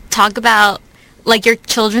time to talk about, like, your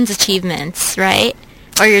children's achievements, right?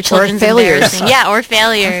 Or your children's failures. embarrassing. Yeah, or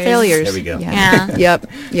failures. Failures. There we go. Yeah.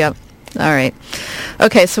 Yep. All right.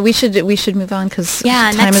 Okay, so we should move on because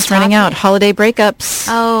time next is running out. Holiday breakups.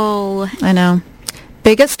 Oh. I know.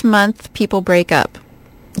 Biggest month people break up.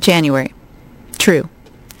 January. True.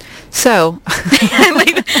 So.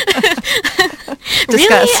 Really?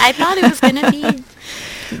 I thought it was going to be...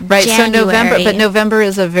 Right, January. so November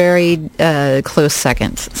is a very close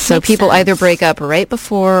second. So Makes people sense. either break up right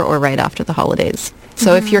before or right after the holidays.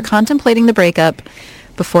 So if you're contemplating the breakup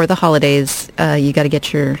before the holidays, you got to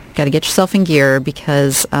get yourself in gear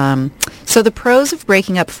because so the pros of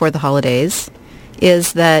breaking up before the holidays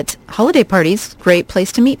is that holiday parties, great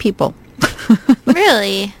place to meet people.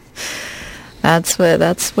 Really? That's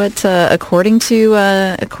what according to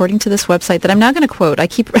this website that I'm not going to quote. I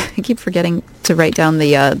keep forgetting to write down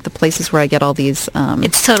the places where I get all these.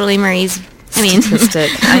 It's totally Marie's.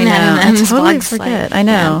 Statistic. I know. I totally forget. I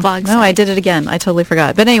know. No, I did it again. I totally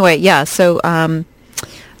forgot. But anyway, yeah. So,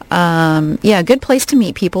 good place to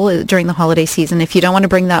meet people during the holiday season. If you don't want to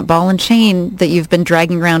bring that ball and chain that you've been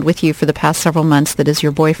dragging around with you for the past several months, that is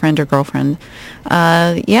your boyfriend or girlfriend,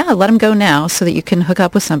 let them go now so that you can hook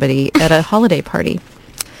up with somebody at a holiday party.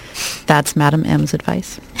 That's Madam M's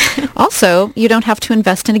advice. Also, you don't have to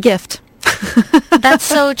invest in a gift. That's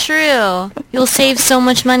so true. You'll save so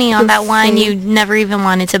much money on that wine you never even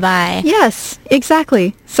wanted to buy. Yes,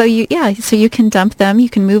 exactly. So you can dump them, you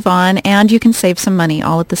can move on, and you can save some money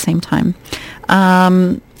all at the same time.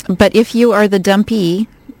 But if you are the dumpy,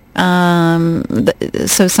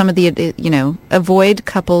 so some of the, avoid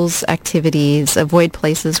couples activities, avoid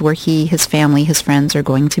places where his family, his friends are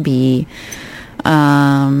going to be.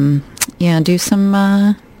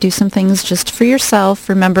 Do some things just for yourself.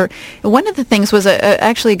 Remember, one of the things was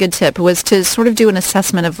actually a good tip was to sort of do an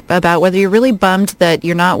assessment about whether you're really bummed that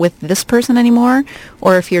you're not with this person anymore,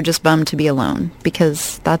 or if you're just bummed to be alone,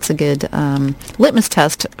 because that's a good litmus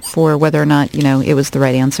test for whether or not it was the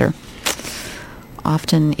right answer.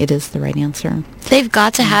 often it is the right answer. They've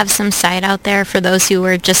got to have some site out there for those who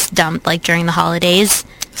were just dumped, like, during the holidays.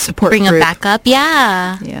 Support Bring group. a backup.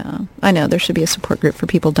 Yeah. Yeah. I know. There should be a support group for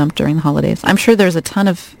people dumped during the holidays. I'm sure there's a ton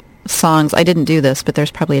of songs. I didn't do this, but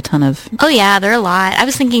there's probably a ton of... Oh, yeah, there are a lot. I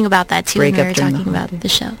was thinking about that, too, when we were talking about the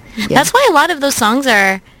show. Yeah. That's why a lot of those songs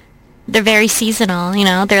they're very seasonal, you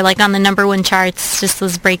know? They're, like, on the number one charts, just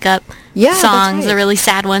those breakup songs, the really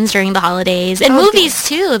sad ones during the holidays. And movies,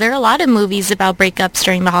 too. There are a lot of movies about breakups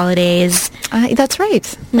during the holidays. That's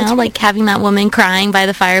right. Like having that woman crying by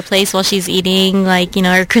the fireplace while she's eating, like, you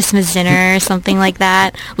know, her Christmas dinner or something like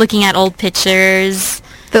that. Looking at old pictures.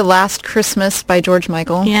 The Last Christmas by George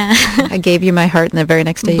Michael. Yeah. I gave you my heart, and the very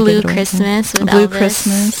next day Blue you gave it away. Christmas with Blue Elvis.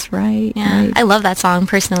 Christmas, right. Yeah. Right. I love that song,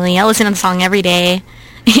 personally. I listen to the song every day,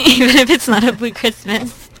 even if it's not a Blue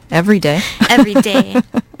Christmas. Every day. Every day.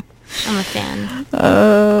 I'm a fan.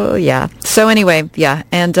 Oh, yeah. So anyway, yeah.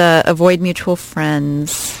 And avoid mutual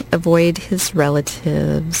friends. Avoid his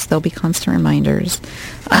relatives. There'll be constant reminders.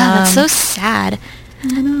 Wow, that's so sad.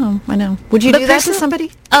 I know. Would you do that to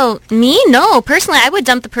somebody? Oh, me? No. Personally, I would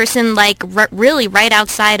dump the person, like, really right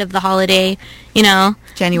outside of the holiday, you know?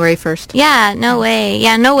 January 1st. Yeah, no way.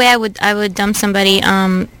 Yeah, no way I would dump somebody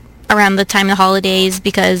around the time of the holidays,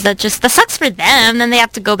 because that sucks for them. Then they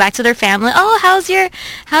have to go back to their family. Oh, how's your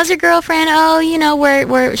girlfriend? Oh, you know,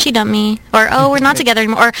 where she dumped me. Or, oh, we're not together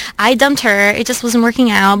anymore. Or, I dumped her. It just wasn't working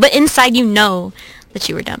out. But inside you know that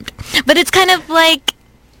you were dumped. But it's kind of like...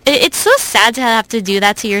 It's so sad to have to do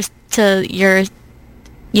that to your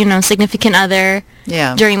you know, significant other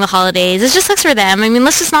during the holidays. It just sucks for them. I mean,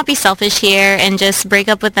 let's just not be selfish here and just break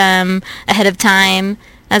up with them ahead of time,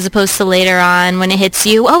 as opposed to later on when it hits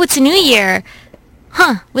you. Oh, it's a new year.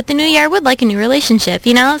 With the new year, I would like a new relationship,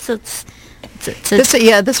 you know? So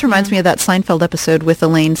this reminds me of that Seinfeld episode with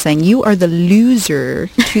Elaine saying, "You are the loser.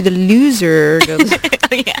 To the loser goes."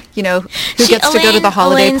 Oh, yeah. You know, who gets to go to the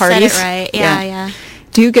holiday Elaine parties? said it right. Yeah.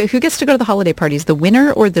 Who gets to go to the holiday parties? The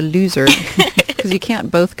winner or the loser? Because you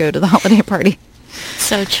can't both go to the holiday party.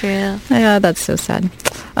 So true. Yeah, that's so sad.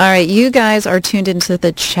 All right, you guys are tuned into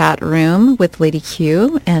the chat room with Lady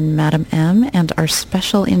Q and Madam M and our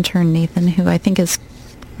special intern Nathan, who I think is...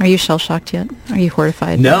 Are you shell-shocked yet? Are you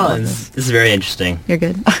horrified? No, this is very interesting. You're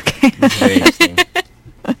good? Okay. This is very interesting.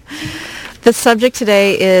 The subject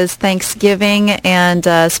today is Thanksgiving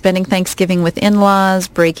and spending Thanksgiving with in-laws,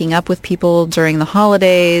 breaking up with people during the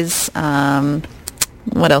holidays.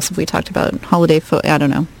 What else have we talked about? I don't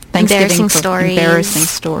know. Embarrassing stories. Embarrassing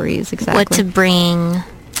stories, exactly. What to bring.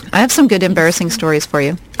 I have some good embarrassing stories for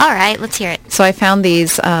you. All right, let's hear it. So I found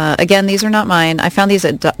these, again, these are not mine. I found these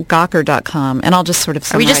at gawker.com, and I'll just sort of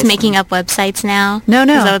summarize Are we just making them. up websites now? No. Is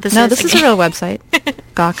that what this is a real website.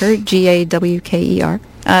 Gawker, Gawker.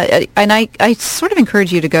 And I sort of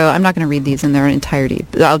encourage you to go. I'm not going to read these in their entirety.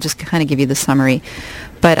 I'll just kind of give you the summary.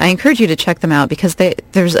 But I encourage you to check them out because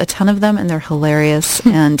there's a ton of them, and they're hilarious.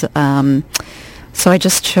 And so I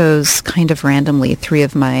just chose kind of randomly three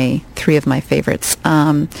of my favorites.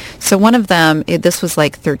 So one of them, this was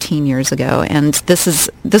like 13 years ago, and this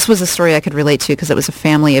was a story I could relate to because it was a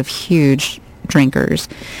family of huge drinkers.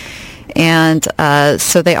 And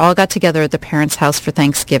so they all got together at the parents' house for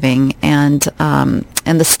Thanksgiving, and the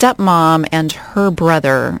stepmom and her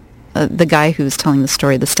brother, the guy who's telling the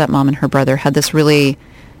story, the stepmom and her brother had this really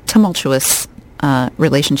tumultuous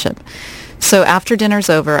relationship. So after dinner's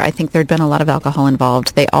over, I think there'd been a lot of alcohol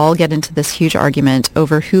involved. They all get into this huge argument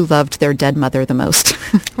over who loved their dead mother the most.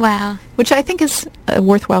 Wow. Which I think is a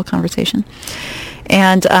worthwhile conversation.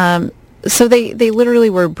 And so they literally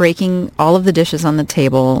were breaking all of the dishes on the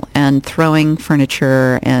table and throwing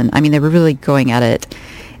furniture, and I mean they were really going at it.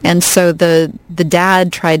 And so the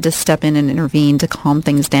dad tried to step in and intervene to calm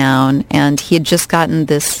things down, and he had just gotten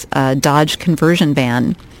this Dodge conversion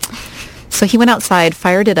van. So he went outside,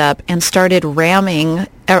 fired it up, and started ramming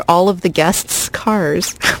all of the guests'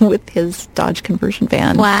 cars with his Dodge conversion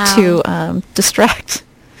van to distract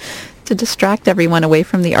everyone away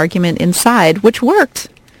from the argument inside, which worked.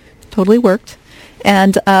 Totally worked,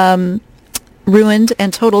 and ruined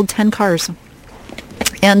and totaled 10 cars.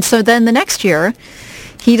 And so then the next year,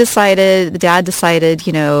 the dad decided,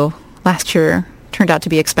 last year turned out to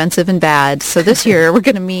be expensive and bad, so this year we're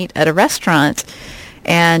going to meet at a restaurant,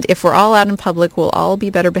 and if we're all out in public, we'll all be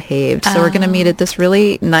better behaved. So we're going to meet at this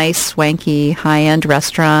really nice, swanky, high-end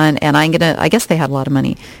restaurant, and I guess they had a lot of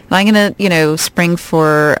money, and I'm going to, spring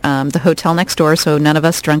for the hotel next door so none of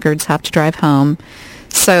us drunkards have to drive home.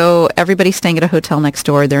 So everybody's staying at a hotel next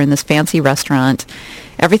door. They're in this fancy restaurant.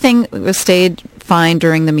 Everything stayed fine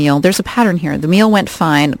during the meal. There's a pattern here. The meal went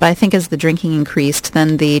fine, but I think as the drinking increased,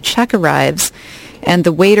 then the check arrives, And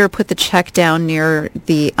the waiter put the check down near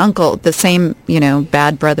the uncle, the same,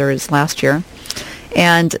 bad brother as last year.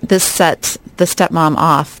 And this set the stepmom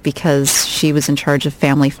off because she was in charge of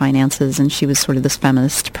family finances and she was sort of this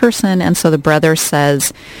feminist person. And so the brother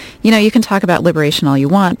says, you can talk about liberation all you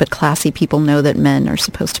want, but classy people know that men are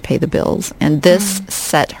supposed to pay the bills. And this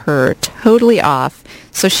set her totally off.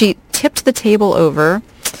 So she tipped the table over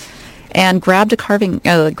and grabbed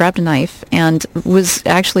a knife and was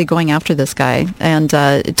actually going after this guy. And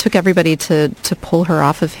it took everybody to pull her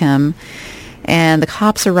off of him. And the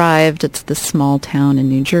cops arrived. It's this small town in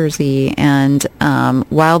New Jersey. And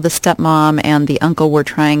while the stepmom and the uncle were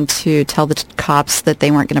trying to tell the cops that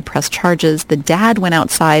they weren't going to press charges, the dad went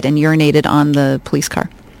outside and urinated on the police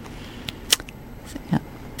car. So, yeah,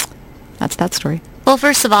 that's that story. Well,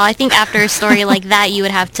 first of all, I think after a story like that, you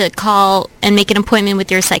would have to call and make an appointment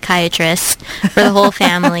with your psychiatrist for the whole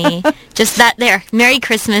family. Just that there. Merry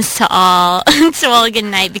Christmas to all. To all a good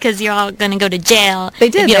night, because you're all going to go to jail. They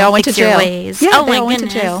did. They all went to jail. Ways. Yeah, oh, they my all goodness.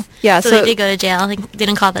 went to jail. Yeah, so they did go to jail. They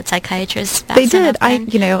didn't call that psychiatrist fast They did. I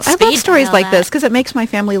love stories like this because it makes my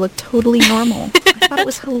family look totally normal. I thought it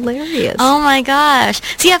was hilarious. Oh, my gosh.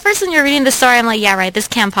 See, at first when you're reading the story, I'm like, yeah, right, this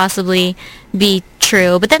can't possibly be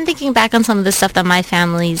true. But then thinking back on some of the stuff that my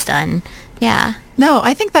family's done, yeah. No,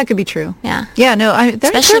 I think that could be true. Yeah. Yeah, no,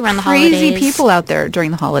 especially there around the are crazy holidays. people out there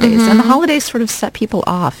during the holidays, and the holidays sort of set people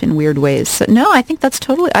off in weird ways. So no, I think that's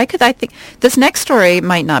totally. I think this next story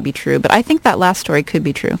might not be true, but I think that last story could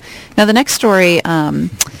be true. Now the next story.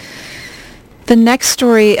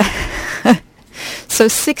 So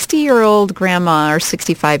 60-year-old grandma or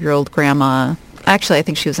 65-year-old grandma. Actually, I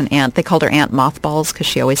think she was an aunt. They called her Aunt Mothballs because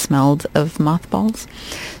she always smelled of mothballs.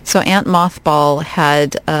 So Aunt Mothball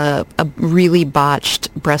had a really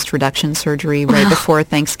botched breast reduction surgery right before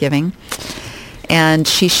Thanksgiving. And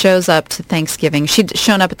she shows up to Thanksgiving. She'd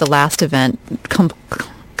shown up at the last event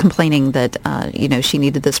complaining that, she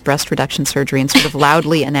needed this breast reduction surgery and sort of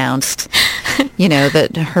loudly announced,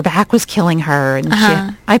 that her back was killing her. And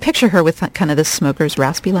I picture her with kind of this smoker's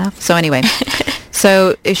raspy laugh. So anyway...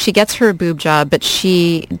 So she gets her boob job, but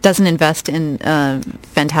she doesn't invest in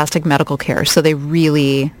fantastic medical care. So they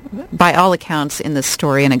really, by all accounts in this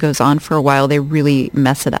story, and it goes on for a while, they really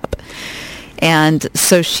mess it up. And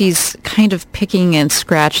so she's kind of picking and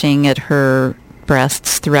scratching at her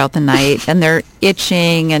breasts throughout the night, and they're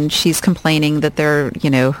itching, and she's complaining that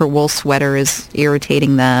her wool sweater is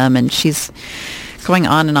irritating them, and she's going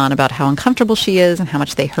on and on about how uncomfortable she is and how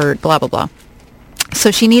much they hurt, blah, blah, blah. So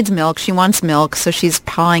she needs milk. She wants milk. So she's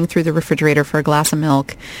pawing through the refrigerator for a glass of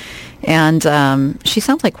milk. And she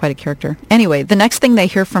sounds like quite a character. Anyway, the next thing they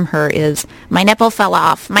hear from her is, "My nipple fell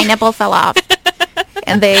off. My nipple fell off."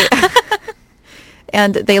 And they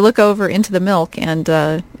look over into the milk. And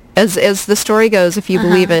as the story goes, if you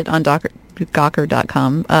believe it on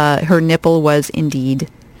Gawker.com, her nipple was indeed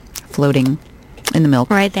floating in the milk.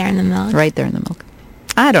 Right there in the milk. Right there in the milk.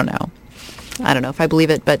 I don't know if I believe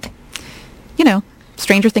it, but,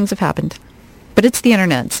 stranger things have happened. But it's the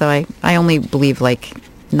internet, so I only believe like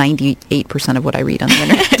 98% of what I read on the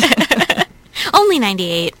internet. Only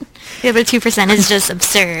 98. The other 2% is just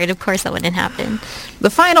absurd. Of course that wouldn't happen. The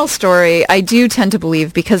final story I do tend to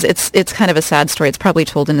believe because it's kind of a sad story. It's probably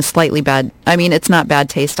told in a slightly bad... it's not bad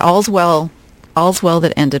taste. All's well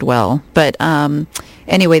that ended well. But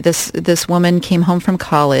anyway, this woman came home from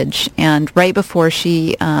college, and right before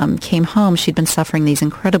she came home, she'd been suffering these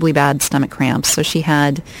incredibly bad stomach cramps. So she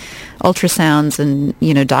had ultrasounds and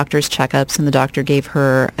doctor's checkups, and the doctor gave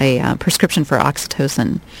her a prescription for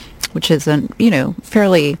oxytocin, which is a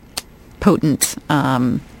fairly potent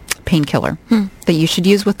painkiller that you should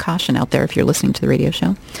use with caution out there if you're listening to the radio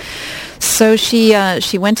show. So she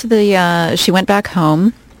went back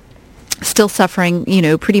home, still suffering,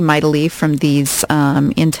 pretty mightily from these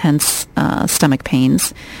intense stomach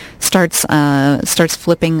pains. Starts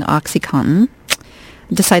flipping OxyContin.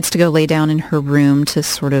 Decides to go lay down in her room to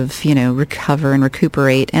sort of, recover and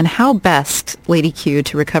recuperate. And how best, Lady Q,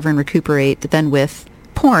 to recover and recuperate than with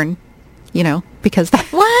porn, because that...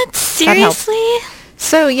 What? Seriously? That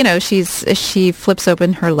so, she flips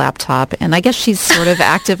open her laptop, and I guess she's sort of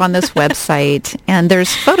active on this website, and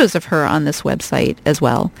there's photos of her on this website as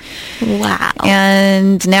well. Wow.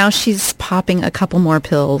 And now she's popping a couple more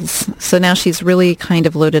pills. So now she's really kind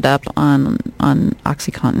of loaded up on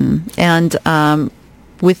OxyContin. And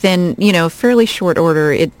within, fairly short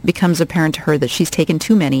order, it becomes apparent to her that she's taken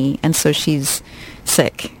too many, and so she's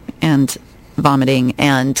sick and vomiting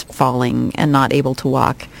and falling and not able to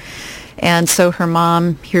walk. And so her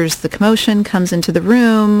mom hears the commotion, comes into the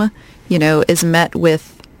room, is met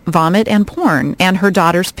with vomit and porn and her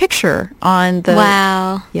daughter's picture on the...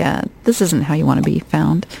 Wow. Yeah, this isn't how you want to be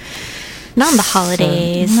found. Not on the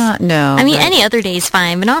holidays. No. I mean, any other day is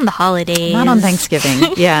fine, but not on the holidays. Not on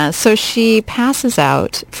Thanksgiving. Yeah. So she passes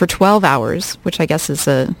out for 12 hours, which I guess is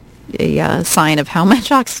a sign of how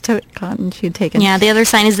much OxyContin she'd taken. Yeah, the other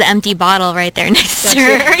sign is the empty bottle right there next to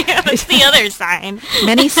her. Yeah, that's the other sign.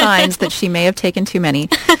 Many signs that she may have taken too many.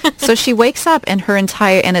 So she wakes up and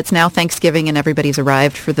and it's now Thanksgiving and everybody's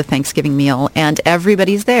arrived for the Thanksgiving meal and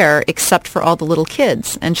everybody's there except for all the little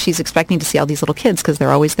kids. And she's expecting to see all these little kids because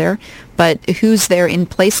they're always there. But who's there in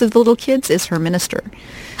place of the little kids is her minister.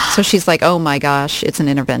 So she's like, oh my gosh, it's an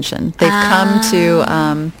intervention. They've come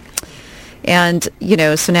to... And,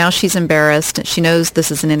 so now she's embarrassed. She knows this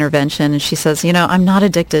is an intervention. And she says, I'm not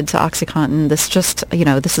addicted to OxyContin. This just,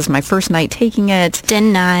 this is my first night taking it.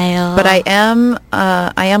 Denial. But I am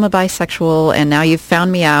a bisexual, and now you've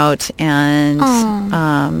found me out, and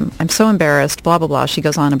I'm so embarrassed, blah, blah, blah. She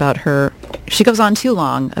goes on too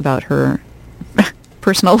long about her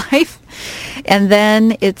personal life. And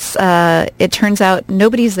then it turns out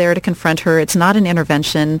nobody's there to confront her. It's not an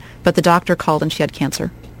intervention, but the doctor called and she had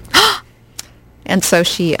cancer. And so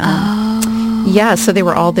she, so they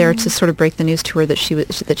were all there to sort of break the news to her that she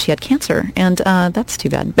had cancer, and that's too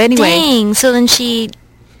bad. But anyway, dang. So then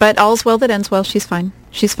but all's well that ends well. She's fine.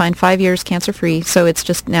 She's fine. 5 years cancer free. So it's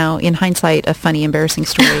just now, in hindsight, a funny, embarrassing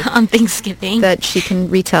story on Thanksgiving that she can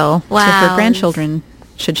retell to her grandchildren,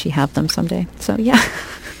 should she have them someday. So yeah,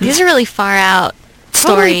 these are really far out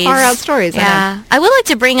stories. Totally far out stories. Yeah, I would like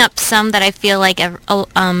to bring up some that I feel like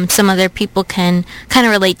some other people can kind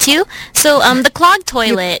of relate to. So the clogged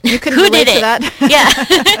toilet. You can Who relate did to it? that?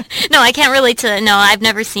 Yeah. No, I can't relate to. No, I've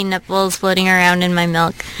never seen nipples floating around in my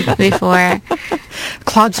milk before.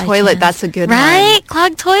 Clogged toilet. That's a good one. Right?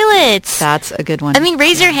 Clogged toilets. That's a good one. I mean,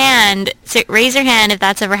 raise your hand. Raise your hand if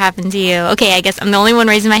that's ever happened to you. Okay, I guess I'm the only one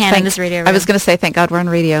raising my hand in this radio room. I was going to say, thank God we're on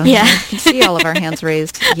radio. Yeah. You can see all of our hands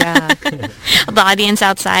raised. Yeah. The audience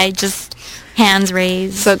outside, just hands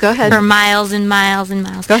raised. So go ahead. For miles and miles and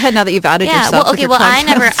miles. Go ahead now that you've outed yourself. Well, okay,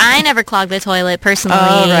 I never clogged the toilet personally.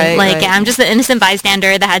 Oh, right, right. I'm just the innocent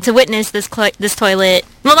bystander that had to witness this toilet.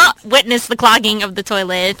 Well, not witness the clogging of the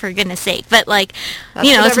toilet, for goodness sake, but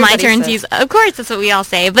it's my turn to use. Of course, that's what we all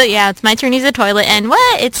say. But yeah, it's my turn to use the toilet, and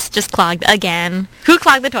what? It's just clogged again. Who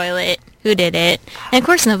clogged the toilet? Who did it? And of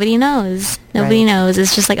course, nobody knows. Nobody knows.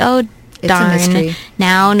 It's just like, oh, darn. It's a mystery.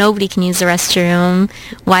 Now nobody can use the restroom.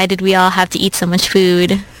 Why did we all have to eat so much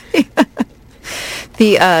food?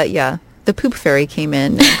 The poop fairy came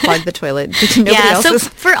in and clogged the toilet. So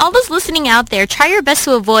for all those listening out there, try your best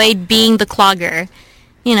to avoid being the clogger.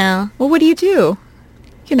 Well, what do you do?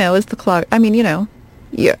 As the clog. I mean,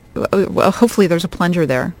 well, hopefully there's a plunger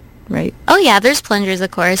there, right? Oh, yeah, there's plungers,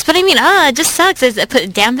 of course. But I mean, it just sucks. It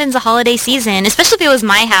dampens the holiday season, especially if it was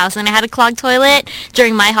my house and I had a clogged toilet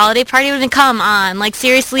during my holiday party. It would have been, come on. Like,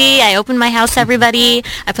 seriously, I opened my house to everybody.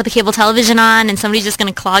 I put the cable television on, and somebody's just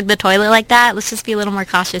going to clog the toilet like that? Let's just be a little more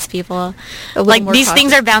cautious, people. These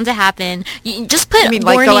things are bound to happen. You just put warning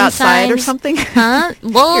signs. Go outside or something? Huh?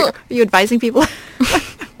 Well, are you advising people?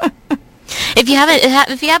 If you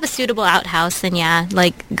have a suitable outhouse, then yeah,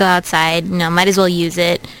 go outside. Might as well use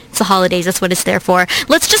it. It's the holidays. That's what it's there for.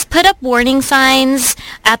 Let's just put up warning signs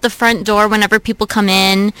at the front door whenever people come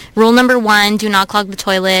in. Rule number 1, do not clog the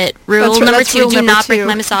toilet. Rule number 2, do not break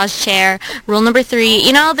my massage chair. Rule number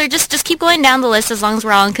 3, they're just keep going down the list as long as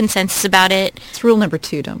we're all in consensus about it. It's rule number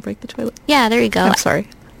 2, don't break the toilet. Yeah, there you go. I'm sorry.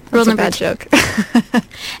 That's rule number bad joke.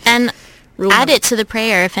 And add it to the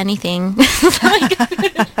prayer, if anything.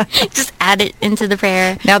 Just add it into the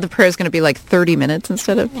prayer. Now the prayer is going to be 30 minutes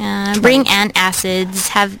instead of... Yeah, bring antacids.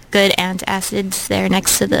 Have good antacids there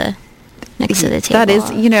next to the table. That is,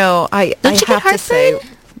 I have to say...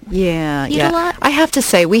 Yeah. A lot? I have to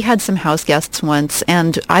say, we had some house guests once,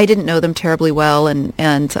 and I didn't know them terribly well,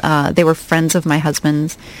 and they were friends of my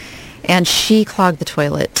husband's, and she clogged the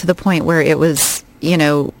toilet to the point where it was...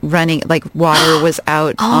 running, water was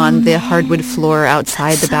out on the hardwood floor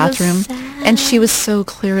outside the bathroom. So and she was so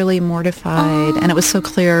clearly mortified. And it was so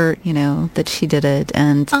clear, that she did it.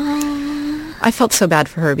 And I felt so bad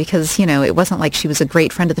for her because, it wasn't like she was a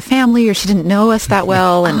great friend of the family or she didn't know us that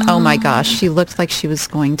well. And oh my gosh, she looked like she was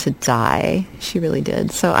going to die. She really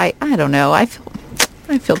did. So I don't know. I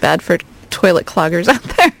feel bad for toilet cloggers out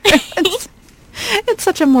there. It's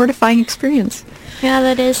such a mortifying experience. Yeah,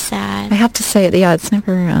 that is sad. I have to say, it's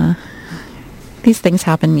never... these things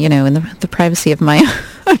happen, in the privacy of my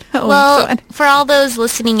own know. Well, for all those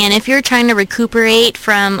listening in, if you're trying to recuperate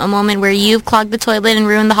from a moment where you've clogged the toilet and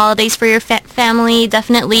ruined the holidays for your family,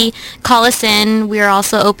 definitely call us in. We are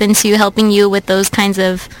also open to helping you with those kinds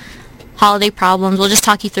of holiday problems. We'll just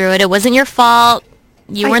talk you through it. It wasn't your fault.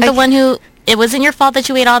 You weren't the one who... It wasn't your fault that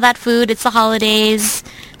you ate all that food. It's the holidays.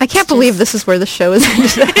 I can't believe this is where the show is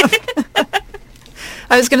ended up.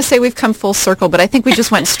 I was going to say we've come full circle, but I think we just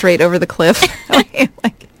went straight over the cliff. Oh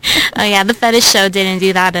yeah, the fetish show didn't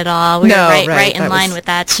do that at all. We were right in line with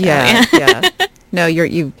that show. Yeah. No,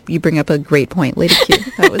 you bring up a great point, Lady Q.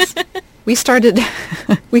 That was we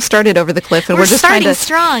started over the cliff, and we're just trying to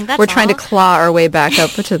strong. That's we're trying to claw our way back up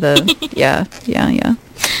to the yeah.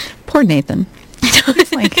 Poor Nathan.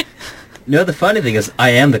 No, the funny thing is,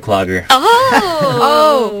 I am the clogger.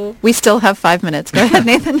 Oh, we still have 5 minutes. Go ahead,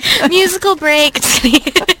 Nathan. Musical break.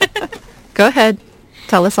 Go ahead.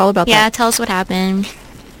 Tell us all about that. Yeah, tell us what happened.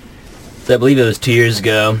 So I believe it was 2 years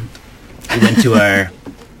ago. We went to our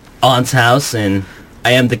aunt's house, and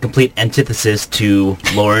I am the complete antithesis to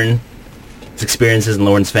Lauren's experiences and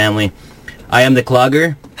Lauren's family. I am the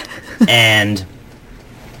clogger, and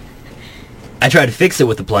I tried to fix it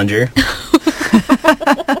with the plunger.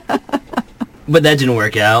 But that didn't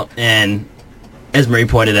work out, and as Marie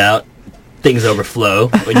pointed out, things overflow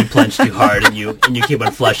when you plunge too hard and you keep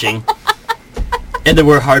on flushing. And there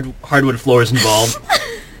were hardwood floors involved,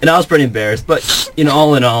 and I was pretty embarrassed. But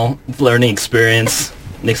all in all, learning experience.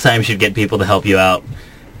 Next time, you should get people to help you out.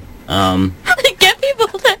 Get people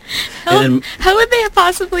to help. How would they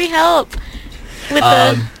possibly help? With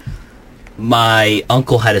my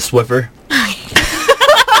uncle had a Swiffer.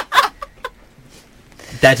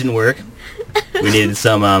 That didn't work. We needed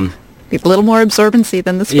some... a little more absorbency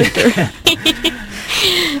than the Swiffer.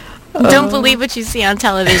 Don't believe what you see on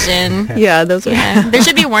television. Yeah, those are... Yeah. There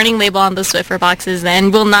should be a warning label on those Swiffer boxes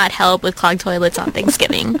then. Will not help with clogged toilets on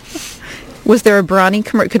Thanksgiving. Was there a Brawny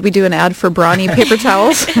commercial? Could we do an ad for Brawny paper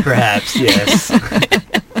towels? Perhaps, yes.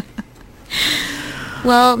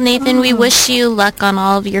 Well, Nathan, we wish you luck on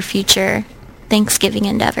all of your future Thanksgiving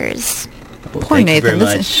endeavors. Well, Poor Nathan.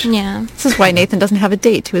 This is why Nathan doesn't have a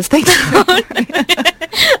date to his Thanksgiving.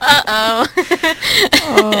 Uh-oh.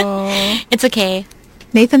 Oh. It's okay.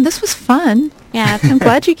 Nathan, this was fun. Yeah, I'm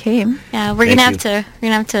glad you came. Yeah, we're gonna have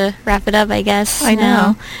to wrap it up, I guess. I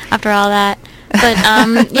know. After all that, but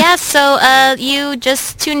yeah. So you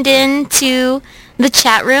just tuned in to the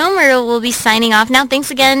chat room, or we'll be signing off now.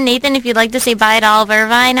 Thanks again, Nathan. If you'd like to say bye to all of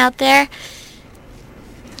Irvine out there.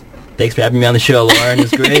 Thanks for having me on the show, Lauren. It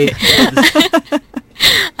was great.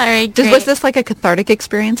 All right, great. Was this like a cathartic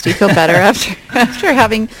experience? Do you feel better after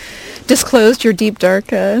having disclosed your deep dark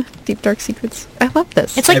secrets? I love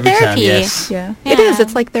this. It's like Every therapy. time, yes. Yeah, it is.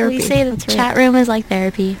 It's like therapy. We say the chat room is like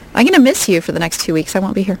therapy. I'm going to miss you for the next 2 weeks. I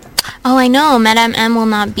won't be here. Oh, I know. Madame M will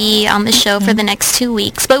not be on the show for the next 2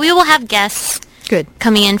 weeks, but we will have guests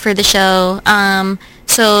coming in for the show.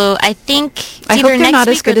 So I think it's either next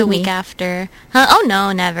week or the week after. Oh,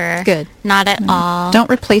 no, never. Good. Not at all. Don't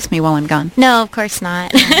replace me while I'm gone. No, of course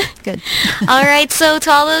not. Good. All right, so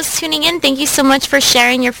to all those tuning in, thank you so much for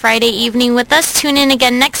sharing your Friday evening with us. Tune in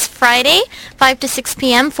again next Friday, 5 to 6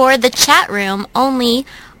 p.m. for the chat room, only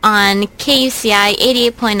on KUCI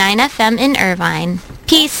 88.9 FM in Irvine.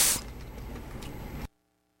 Peace.